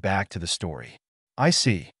attention back to the story. I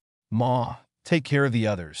see. Ma, take care of the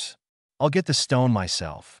others. I'll get the stone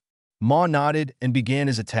myself. Ma nodded and began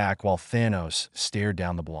his attack while Thanos stared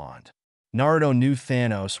down the blonde. Naruto knew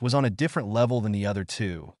Thanos was on a different level than the other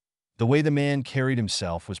two. The way the man carried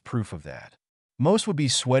himself was proof of that. Most would be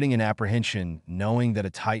sweating in apprehension knowing that a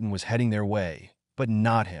Titan was heading their way, but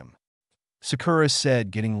not him. Sakura said,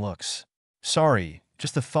 getting looks. Sorry,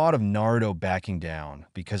 just the thought of Naruto backing down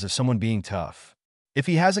because of someone being tough. If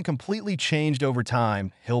he hasn't completely changed over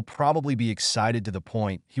time, he'll probably be excited to the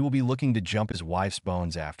point he will be looking to jump his wife's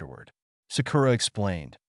bones afterward. Sakura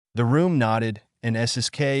explained. The room nodded, and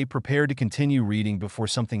SSK prepared to continue reading before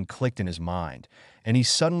something clicked in his mind, and he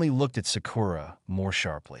suddenly looked at Sakura more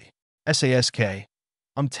sharply. SASK,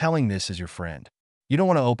 I'm telling this as your friend. You don't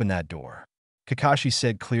want to open that door. Kakashi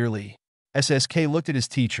said clearly. SSK looked at his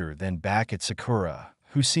teacher, then back at Sakura,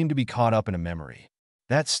 who seemed to be caught up in a memory.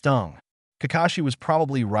 That stung. Kakashi was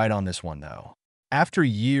probably right on this one, though. After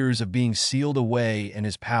years of being sealed away and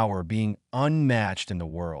his power being unmatched in the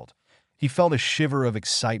world, he felt a shiver of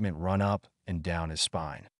excitement run up and down his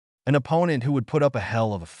spine. An opponent who would put up a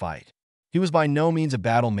hell of a fight. He was by no means a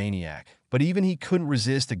battle maniac, but even he couldn't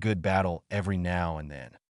resist a good battle every now and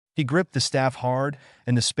then. He gripped the staff hard,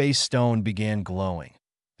 and the space stone began glowing,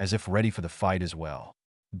 as if ready for the fight as well.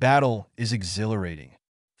 Battle is exhilarating.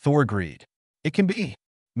 Thor agreed. It can be.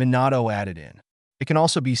 Minato added in. It can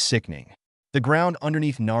also be sickening. The ground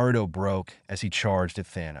underneath Naruto broke as he charged at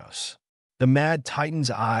Thanos. The Mad Titan's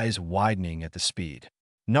eyes widening at the speed.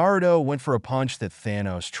 Naruto went for a punch that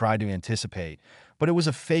Thanos tried to anticipate, but it was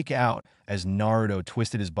a fake out as Naruto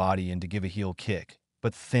twisted his body in to give a heel kick,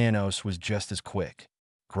 but Thanos was just as quick.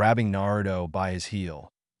 Grabbing Naruto by his heel,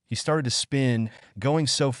 he started to spin, going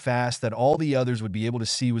so fast that all the others would be able to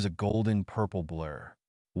see was a golden-purple blur.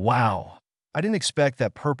 Wow, I didn't expect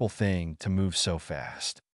that purple thing to move so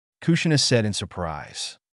fast, Kushina said in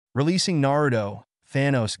surprise. Releasing Naruto,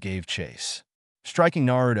 Thanos gave chase, striking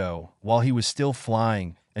Naruto while he was still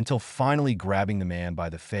flying until finally grabbing the man by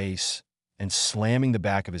the face and slamming the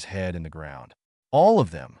back of his head in the ground. All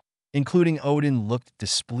of them, including Odin, looked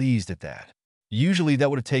displeased at that. Usually that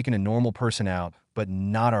would have taken a normal person out, but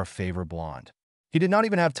not our favorite blonde. He did not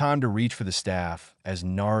even have time to reach for the staff as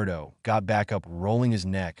Naruto got back up, rolling his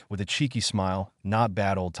neck with a cheeky smile. Not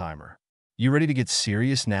bad, old-timer. You ready to get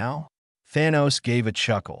serious now? Thanos gave a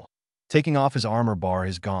chuckle, taking off his armor bar,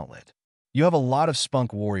 his gauntlet. You have a lot of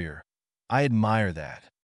spunk, warrior. I admire that.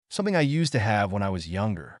 Something I used to have when I was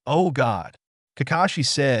younger. Oh God, Kakashi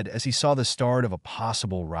said as he saw the start of a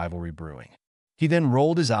possible rivalry brewing. He then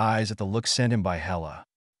rolled his eyes at the look sent him by Hela.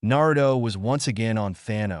 Naruto was once again on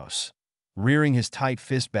Thanos, rearing his tight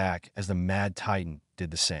fist back as the Mad Titan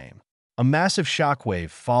did the same. A massive shockwave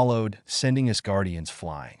followed, sending his guardians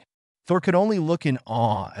flying. Thor could only look in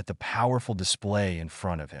awe at the powerful display in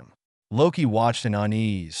front of him. Loki watched in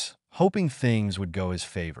unease, hoping things would go his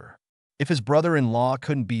favor. If his brother-in-law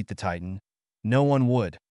couldn't beat the Titan, no one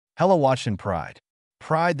would. Hela watched in pride.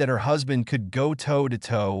 Pride that her husband could go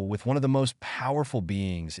toe-to-toe with one of the most powerful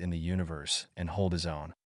beings in the universe and hold his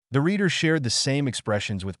own. The reader shared the same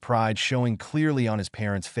expressions, with pride showing clearly on his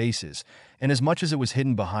parents' faces, and as much as it was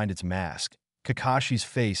hidden behind its mask, Kakashi's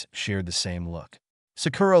face shared the same look.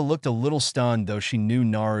 Sakura looked a little stunned, though she knew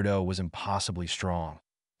Naruto was impossibly strong.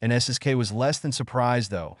 And SSK was less than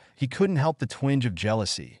surprised, though. He couldn't help the twinge of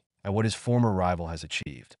jealousy at what his former rival has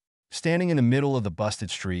achieved. Standing in the middle of the busted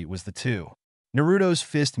street was the two. Naruto's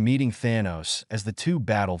fist meeting Thanos as the two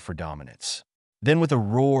battled for dominance. Then with a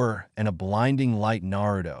roar and a blinding light,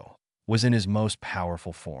 Naruto was in his most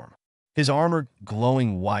powerful form. His armor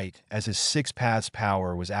glowing white as his six paths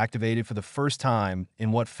power was activated for the first time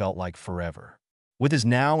in what felt like forever. With his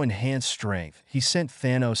now enhanced strength, he sent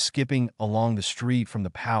Thanos skipping along the street from the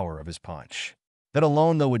power of his punch. That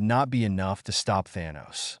alone, though, would not be enough to stop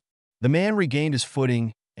Thanos. The man regained his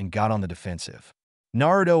footing and got on the defensive.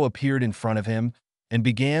 Naruto appeared in front of him and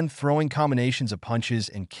began throwing combinations of punches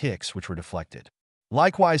and kicks which were deflected.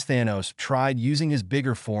 Likewise, Thanos tried using his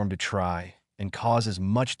bigger form to try and cause as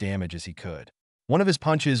much damage as he could. One of his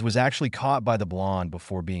punches was actually caught by the blonde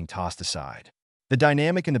before being tossed aside. The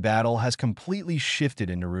dynamic in the battle has completely shifted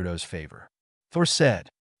in Naruto's favor. Thor said,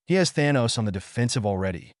 he has Thanos on the defensive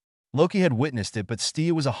already. Loki had witnessed it, but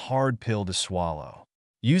Stia was a hard pill to swallow.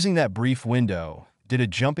 Using that brief window, did a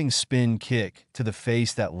jumping spin kick to the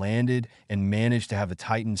face that landed and managed to have the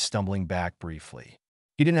Titan stumbling back briefly.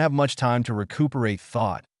 He didn't have much time to recuperate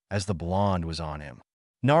thought as the blonde was on him.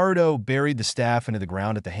 Naruto buried the staff into the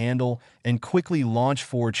ground at the handle and quickly launched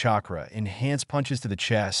forward chakra, enhanced punches to the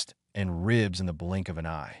chest and ribs in the blink of an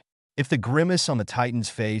eye. If the grimace on the Titan's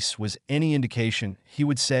face was any indication, he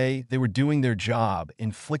would say they were doing their job,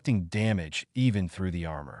 inflicting damage even through the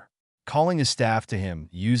armor. Calling his staff to him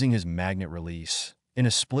using his magnet release, in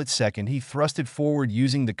a split second he thrusted forward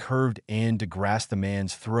using the curved end to grasp the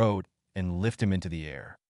man's throat and lift him into the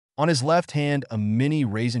air. On his left hand, a mini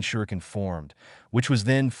raisin shuriken formed, which was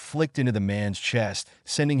then flicked into the man's chest,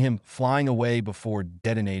 sending him flying away before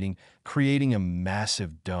detonating, creating a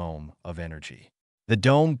massive dome of energy. The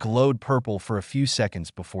dome glowed purple for a few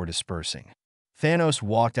seconds before dispersing. Thanos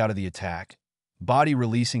walked out of the attack, body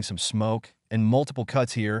releasing some smoke and multiple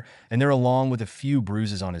cuts here and there along with a few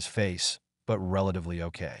bruises on his face, but relatively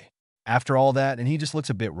okay. After all that, and he just looks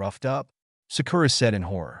a bit roughed up, Sakura said in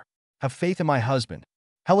horror. Have faith in my husband,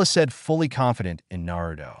 Hela said, fully confident in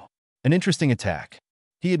Naruto. An interesting attack.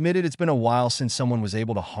 He admitted it's been a while since someone was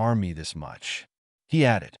able to harm me this much. He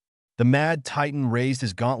added. The mad Titan raised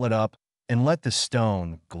his gauntlet up and let the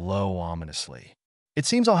stone glow ominously. It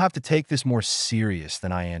seems I'll have to take this more serious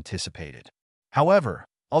than I anticipated. However,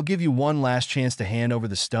 I'll give you one last chance to hand over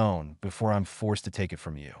the stone before I'm forced to take it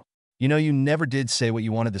from you. You know, you never did say what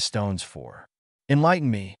you wanted the stones for. Enlighten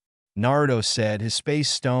me, Naruto said, his space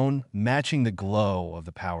stone matching the glow of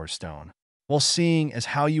the power stone. Well, seeing as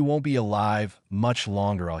how you won't be alive much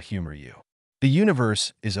longer, I'll humor you. The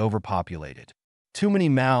universe is overpopulated. Too many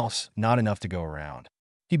mouths, not enough to go around.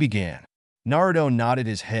 He began. Naruto nodded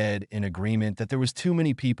his head in agreement that there was too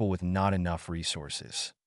many people with not enough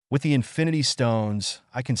resources. With the Infinity Stones,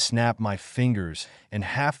 I can snap my fingers and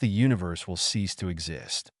half the universe will cease to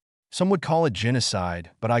exist. Some would call it genocide,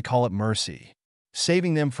 but I call it mercy,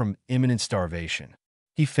 saving them from imminent starvation.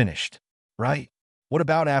 He finished. Right? What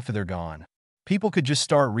about after they're gone? People could just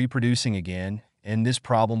start reproducing again, and this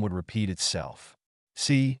problem would repeat itself.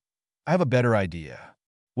 See, I have a better idea.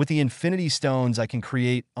 With the Infinity Stones, I can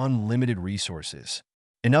create unlimited resources,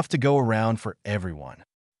 enough to go around for everyone.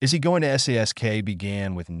 Is he going to SASK?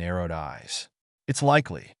 Began with narrowed eyes. It's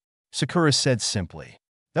likely, Sakura said simply.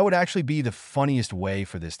 That would actually be the funniest way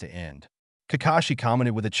for this to end. Kakashi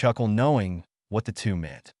commented with a chuckle, knowing what the two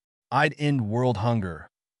meant. I'd end world hunger,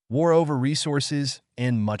 war over resources,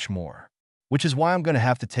 and much more. Which is why I'm going to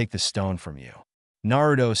have to take the stone from you,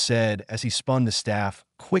 Naruto said as he spun the staff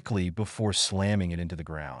quickly before slamming it into the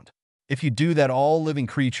ground. If you do that, all living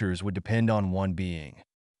creatures would depend on one being.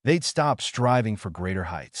 They'd stop striving for greater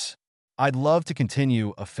heights. I'd love to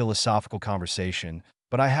continue a philosophical conversation,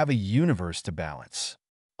 but I have a universe to balance.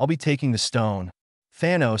 I'll be taking the stone,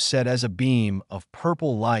 Thanos said as a beam of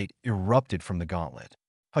purple light erupted from the gauntlet.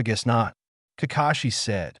 I guess not, Kakashi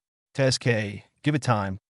said. TSK, give it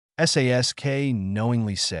time, SASK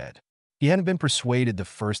knowingly said. He hadn't been persuaded the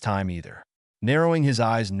first time either. Narrowing his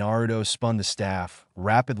eyes, Naruto spun the staff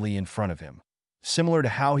rapidly in front of him, similar to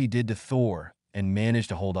how he did to Thor, and managed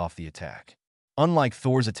to hold off the attack. Unlike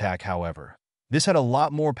Thor's attack, however, this had a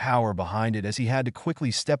lot more power behind it as he had to quickly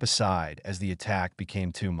step aside as the attack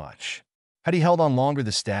became too much. Had he held on longer,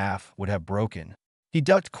 the staff would have broken. He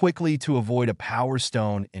ducked quickly to avoid a Power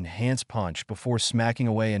Stone enhanced punch before smacking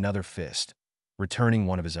away another fist, returning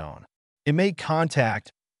one of his own. It made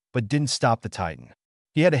contact, but didn't stop the Titan.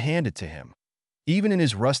 He had to hand it to him. Even in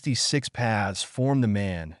his rusty 6 paths form, the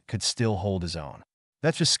man could still hold his own.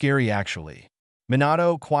 That's just scary, actually,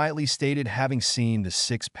 Minato quietly stated, having seen the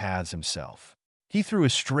 6 paths himself. He threw a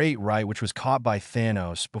straight right which was caught by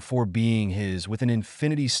Thanos before being his with an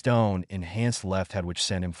Infinity Stone enhanced left hand which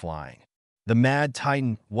sent him flying. The Mad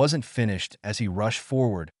Titan wasn't finished as he rushed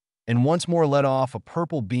forward and once more let off a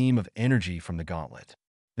purple beam of energy from the gauntlet.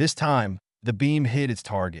 This time, the beam hit its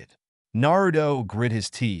target. Naruto grit his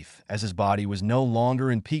teeth as his body was no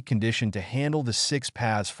longer in peak condition to handle the 6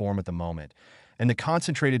 paths form at the moment, and the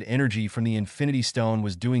concentrated energy from the Infinity Stone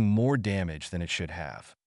was doing more damage than it should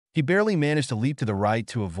have. He barely managed to leap to the right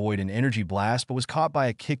to avoid an energy blast, but was caught by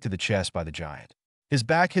a kick to the chest by the giant. His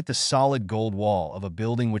back hit the solid gold wall of a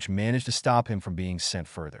building which managed to stop him from being sent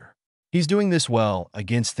further. He's doing this well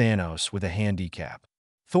against Thanos with a handicap,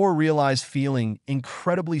 Thor realized, feeling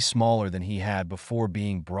incredibly smaller than he had before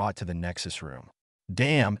being brought to the Nexus room.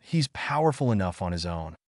 Damn, he's powerful enough on his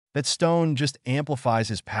own. That stone just amplifies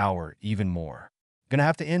his power even more. Gonna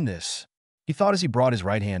have to end this, he thought as he brought his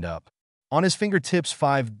right hand up. On his fingertips,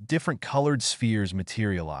 5 different colored spheres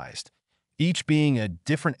materialized, each being a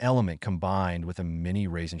different element combined with a mini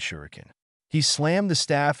raisin shuriken. He slammed the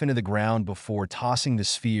staff into the ground before tossing the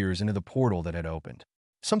spheres into the portal that had opened.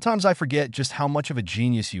 Sometimes I forget just how much of a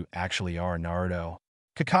genius you actually are, Naruto.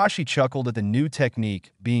 Kakashi chuckled at the new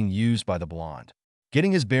technique being used by the blonde.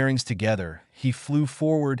 Getting his bearings together, he flew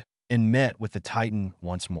forward and met with the Titan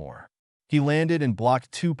once more. He landed and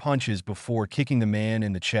blocked 2 punches before kicking the man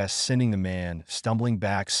in the chest, sending the man stumbling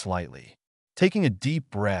back slightly. Taking a deep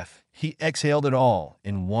breath, he exhaled it all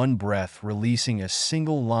in one breath, releasing a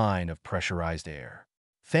single line of pressurized air.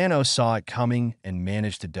 Thanos saw it coming and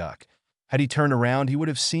managed to duck. Had he turned around, he would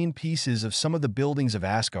have seen pieces of some of the buildings of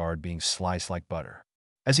Asgard being sliced like butter.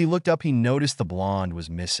 As he looked up, he noticed the blonde was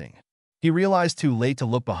missing. He realized too late to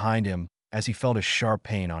look behind him as he felt a sharp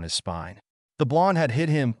pain on his spine. The blonde had hit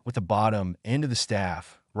him with the bottom end of the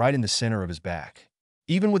staff right in the center of his back.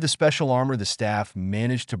 Even with the special armor, the staff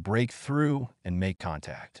managed to break through and make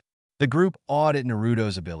contact. The group awed at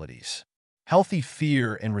Naruto's abilities. Healthy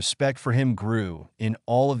fear and respect for him grew in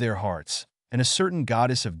all of their hearts, and a certain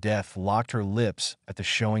goddess of death locked her lips at the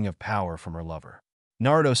showing of power from her lover.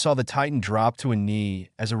 Naruto saw the Titan drop to a knee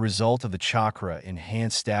as a result of the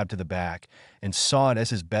chakra-enhanced stab to the back and saw it as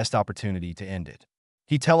his best opportunity to end it.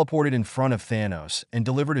 He teleported in front of Thanos and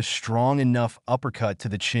delivered a strong enough uppercut to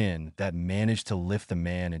the chin that managed to lift the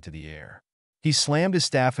man into the air. He slammed his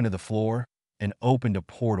staff into the floor and opened a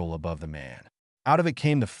portal above the man. Out of it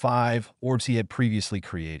came the 5 orbs he had previously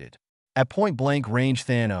created. At point-blank range,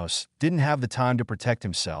 Thanos didn't have the time to protect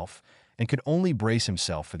himself and could only brace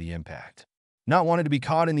himself for the impact. Not wanting to be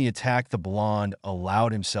caught in the attack, the blonde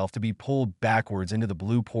allowed himself to be pulled backwards into the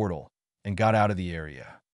blue portal and got out of the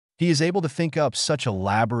area. He is able to think up such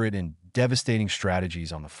elaborate and devastating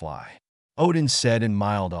strategies on the fly, Odin said in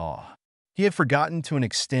mild awe. He had forgotten to an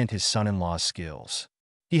extent his son-in-law's skills.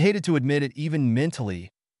 He hated to admit it even mentally,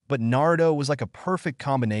 but Naruto was like a perfect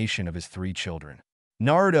combination of his 3 children.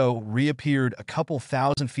 Naruto reappeared a couple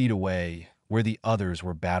thousand feet away where the others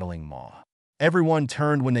were battling Ma. Everyone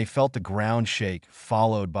turned when they felt the ground shake,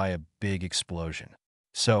 followed by a big explosion.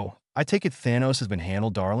 "So, I take it Thanos has been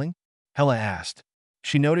handled, darling?" Hela asked.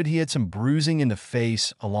 She noted he had some bruising in the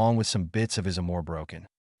face along with some bits of his armor broken.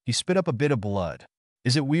 He spit up a bit of blood.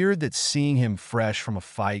 Is it weird that seeing him fresh from a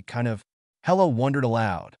fight kind of... Hela wondered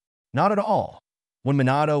aloud. Not at all. When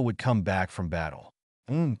Minato would come back from battle.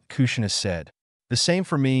 Kushina said. The same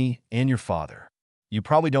for me and your father. You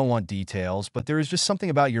probably don't want details, but there is just something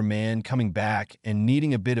about your man coming back and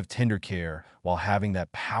needing a bit of tender care while having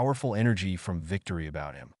that powerful energy from victory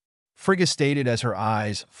about him. Frigga stated as her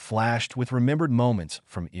eyes flashed with remembered moments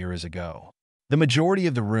from eras ago. The majority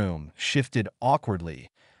of the room shifted awkwardly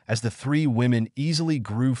as the 3 women easily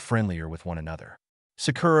grew friendlier with one another.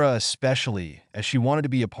 Sakura especially, as she wanted to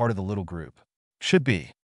be a part of the little group. Should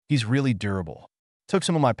be. He's really durable. Took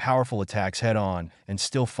some of my powerful attacks head on and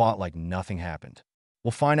still fought like nothing happened.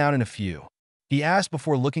 We'll find out in a few. He asked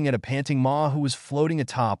before looking at a panting Ma who was floating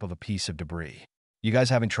atop of a piece of debris. You guys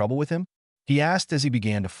having trouble with him? He asked as he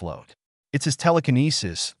began to float. It's his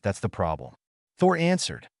telekinesis that's the problem. Thor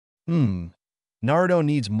answered. Naruto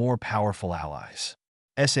needs more powerful allies.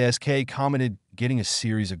 SSK commented, getting a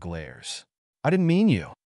series of glares. I didn't mean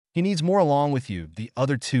you. He needs more along with you. The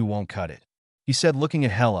other 2 won't cut it. He said, looking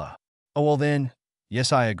at Hela. Oh, well then,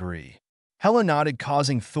 yes, I agree. Hela nodded,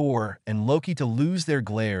 causing Thor and Loki to lose their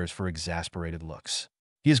glares for exasperated looks.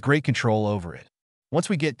 He has great control over it. Once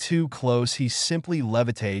we get too close, he simply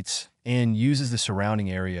levitates and uses the surrounding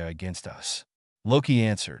area against us. Loki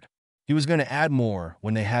answered. He was going to add more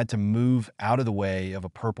when they had to move out of the way of a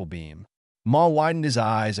purple beam. Ma widened his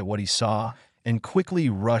eyes at what he saw and quickly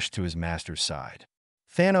rushed to his master's side.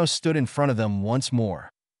 Thanos stood in front of them once more,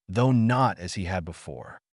 though not as he had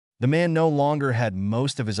before. The man no longer had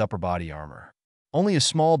most of his upper body armor, only a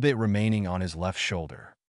small bit remaining on his left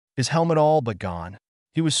shoulder. His helmet all but gone.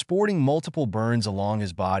 He was sporting multiple burns along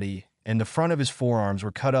his body, and the front of his forearms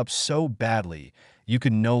were cut up so badly you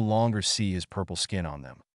could no longer see his purple skin on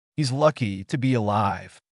them. He's lucky to be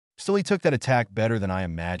alive. Still, he took that attack better than I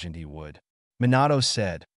imagined he would. Minato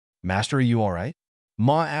said, Master, are you all right?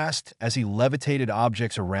 Ma asked as he levitated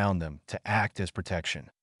objects around them to act as protection.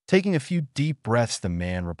 Taking a few deep breaths, the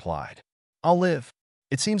man replied, I'll live.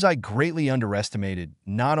 It seems I greatly underestimated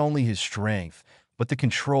not only his strength, but the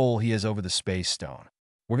control he has over the space stone.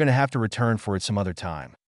 We're going to have to return for it some other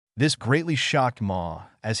time. This greatly shocked Ma,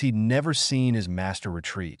 as he'd never seen his master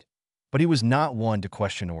retreat, but he was not one to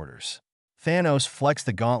question orders. Thanos flexed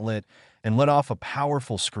the gauntlet and let off a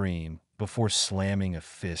powerful scream before slamming a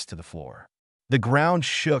fist to the floor. The ground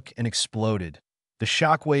shook and exploded, the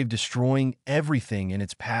shockwave destroying everything in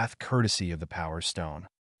its path courtesy of the Power Stone.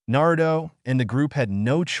 Naruto and the group had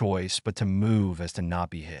no choice but to move as to not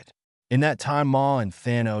be hit. In that time, Ma and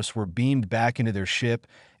Thanos were beamed back into their ship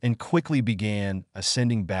and quickly began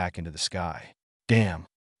ascending back into the sky. Damn.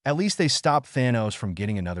 At least they stopped Thanos from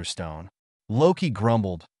getting another stone. Loki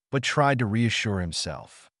grumbled, but tried to reassure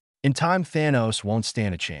himself. In time, Thanos won't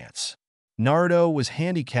stand a chance. Naruto was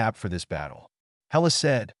handicapped for this battle. Hela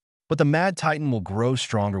said, but the Mad Titan will grow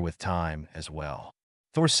stronger with time as well.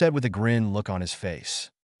 Thor said with a grin look on his face.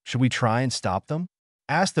 Should we try and stop them?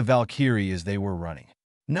 Asked the Valkyrie as they were running.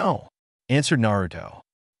 No, answered Naruto.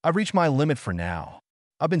 I've reached my limit for now.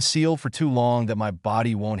 I've been sealed for too long that my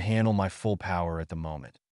body won't handle my full power at the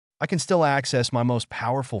moment. I can still access my most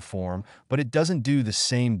powerful form, but it doesn't do the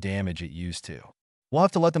same damage it used to. We'll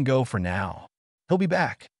have to let them go for now. He'll be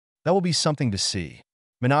back. That will be something to see.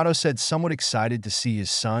 Minato said, somewhat excited to see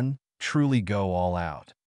his son truly go all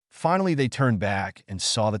out. Finally, they turned back and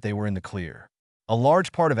saw that they were in the clear. A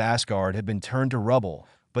large part of Asgard had been turned to rubble,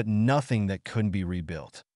 but nothing that couldn't be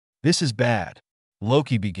rebuilt. This is bad,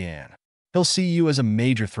 Loki began. He'll see you as a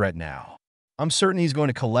major threat now. I'm certain he's going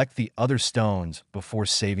to collect the other stones before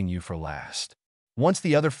saving you for last. Once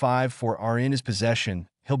the other 5 are in his possession,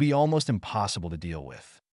 he'll be almost impossible to deal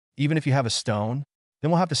with. Even if you have a stone,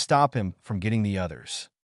 then we'll have to stop him from getting the others.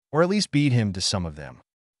 Or at least beat him to some of them.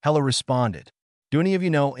 Hela responded. Do any of you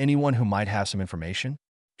know anyone who might have some information?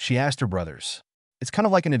 She asked her brothers. It's kind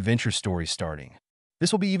of like an adventure story starting.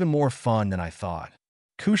 This will be even more fun than I thought.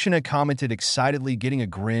 Kushina commented excitedly, getting a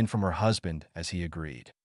grin from her husband as he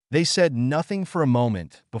agreed. They said nothing for a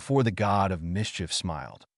moment before the god of mischief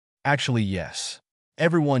smiled. Actually, yes.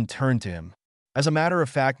 Everyone turned to him. As a matter of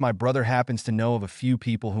fact, my brother happens to know of a few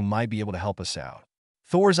people who might be able to help us out.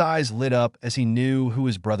 Thor's eyes lit up as he knew who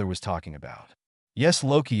his brother was talking about. Yes,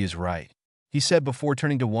 Loki is right, he said before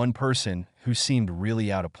turning to one person who seemed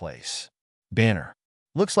really out of place. Banner.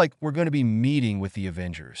 Looks like we're going to be meeting with the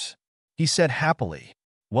Avengers, he said happily.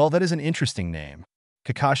 Well, that is an interesting name,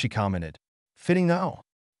 Kakashi commented. Fitting though,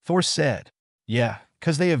 Thor said. Yeah,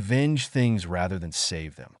 'cause they avenge things rather than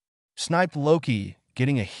save them, sniped Loki,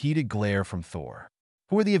 getting a heated glare from Thor.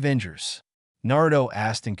 Who are the Avengers? Naruto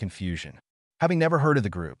asked in confusion, having never heard of the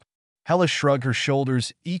group. Hela shrugged her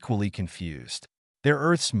shoulders, equally confused. They're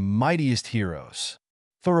Earth's mightiest heroes.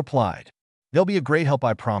 Thor replied. They'll be a great help,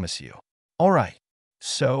 I promise you. All right.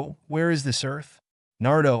 So, where is this Earth?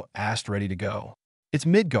 Naruto asked, ready to go. It's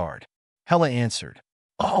Midgard, Hela answered.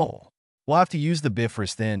 Oh, we'll have to use the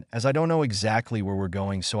Bifrost then, as I don't know exactly where we're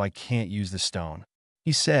going, so I can't use the stone,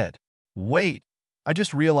 he said. Wait, I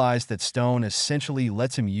just realized that stone essentially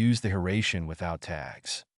lets him use the Hiraishin without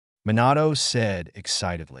tags, Minato said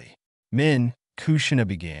excitedly. Min, Kushina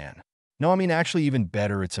began. No, I mean actually even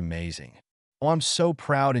better, it's amazing. Oh, I'm so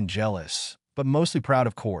proud and jealous, but mostly proud,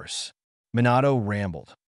 of course. Minato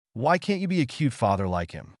rambled. Why can't you be a cute father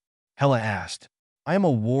like him? Hela asked. I am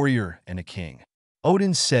a warrior and a king,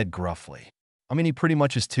 Odin said gruffly. I mean, he pretty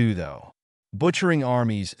much is too, though. Butchering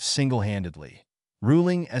armies single-handedly,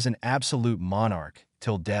 ruling as an absolute monarch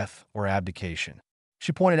till death or abdication.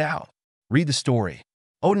 She pointed out. Read the story.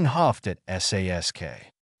 Odin huffed at Sask.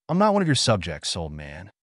 I'm not one of your subjects, old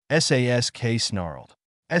man. Sask snarled.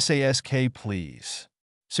 Sask, please.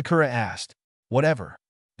 Sakura asked. Whatever.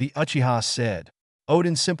 The Uchiha said.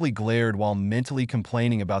 Odin simply glared while mentally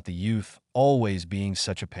complaining about the youth always being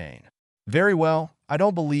such a pain. Very well, I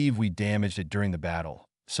don't believe we damaged it during the battle,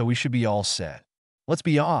 so we should be all set. Let's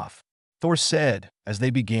be off, Thor said as they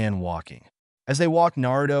began walking. As they walked,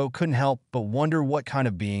 Naruto couldn't help but wonder what kind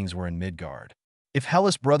of beings were in Midgard. If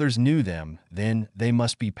Hela's brothers knew them, then they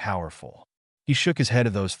must be powerful. He shook his head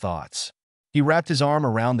at those thoughts. He wrapped his arm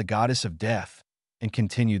around the goddess of death and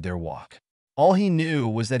continued their walk. All he knew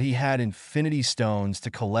was that he had infinity stones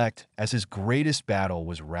to collect as his greatest battle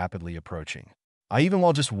was rapidly approaching. Even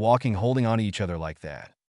while just walking, holding on to each other like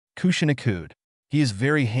that. Kushina cooed. He is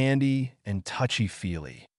very handy and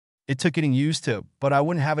touchy-feely. It took getting used to, but I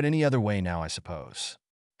wouldn't have it any other way now, I suppose.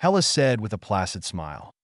 Hela said with a placid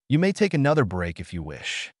smile. You may take another break if you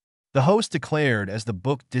wish, the host declared as the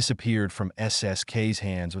book disappeared from SSK's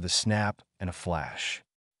hands with a snap and a flash.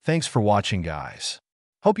 Thanks for watching, guys.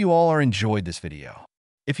 Hope you all are enjoyed this video.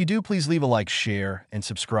 If you do, please leave a like, share, and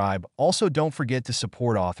subscribe. Also, don't forget to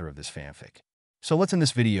support author of this fanfic. So let's end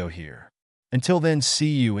this video here. Until then,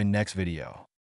 see you in next video.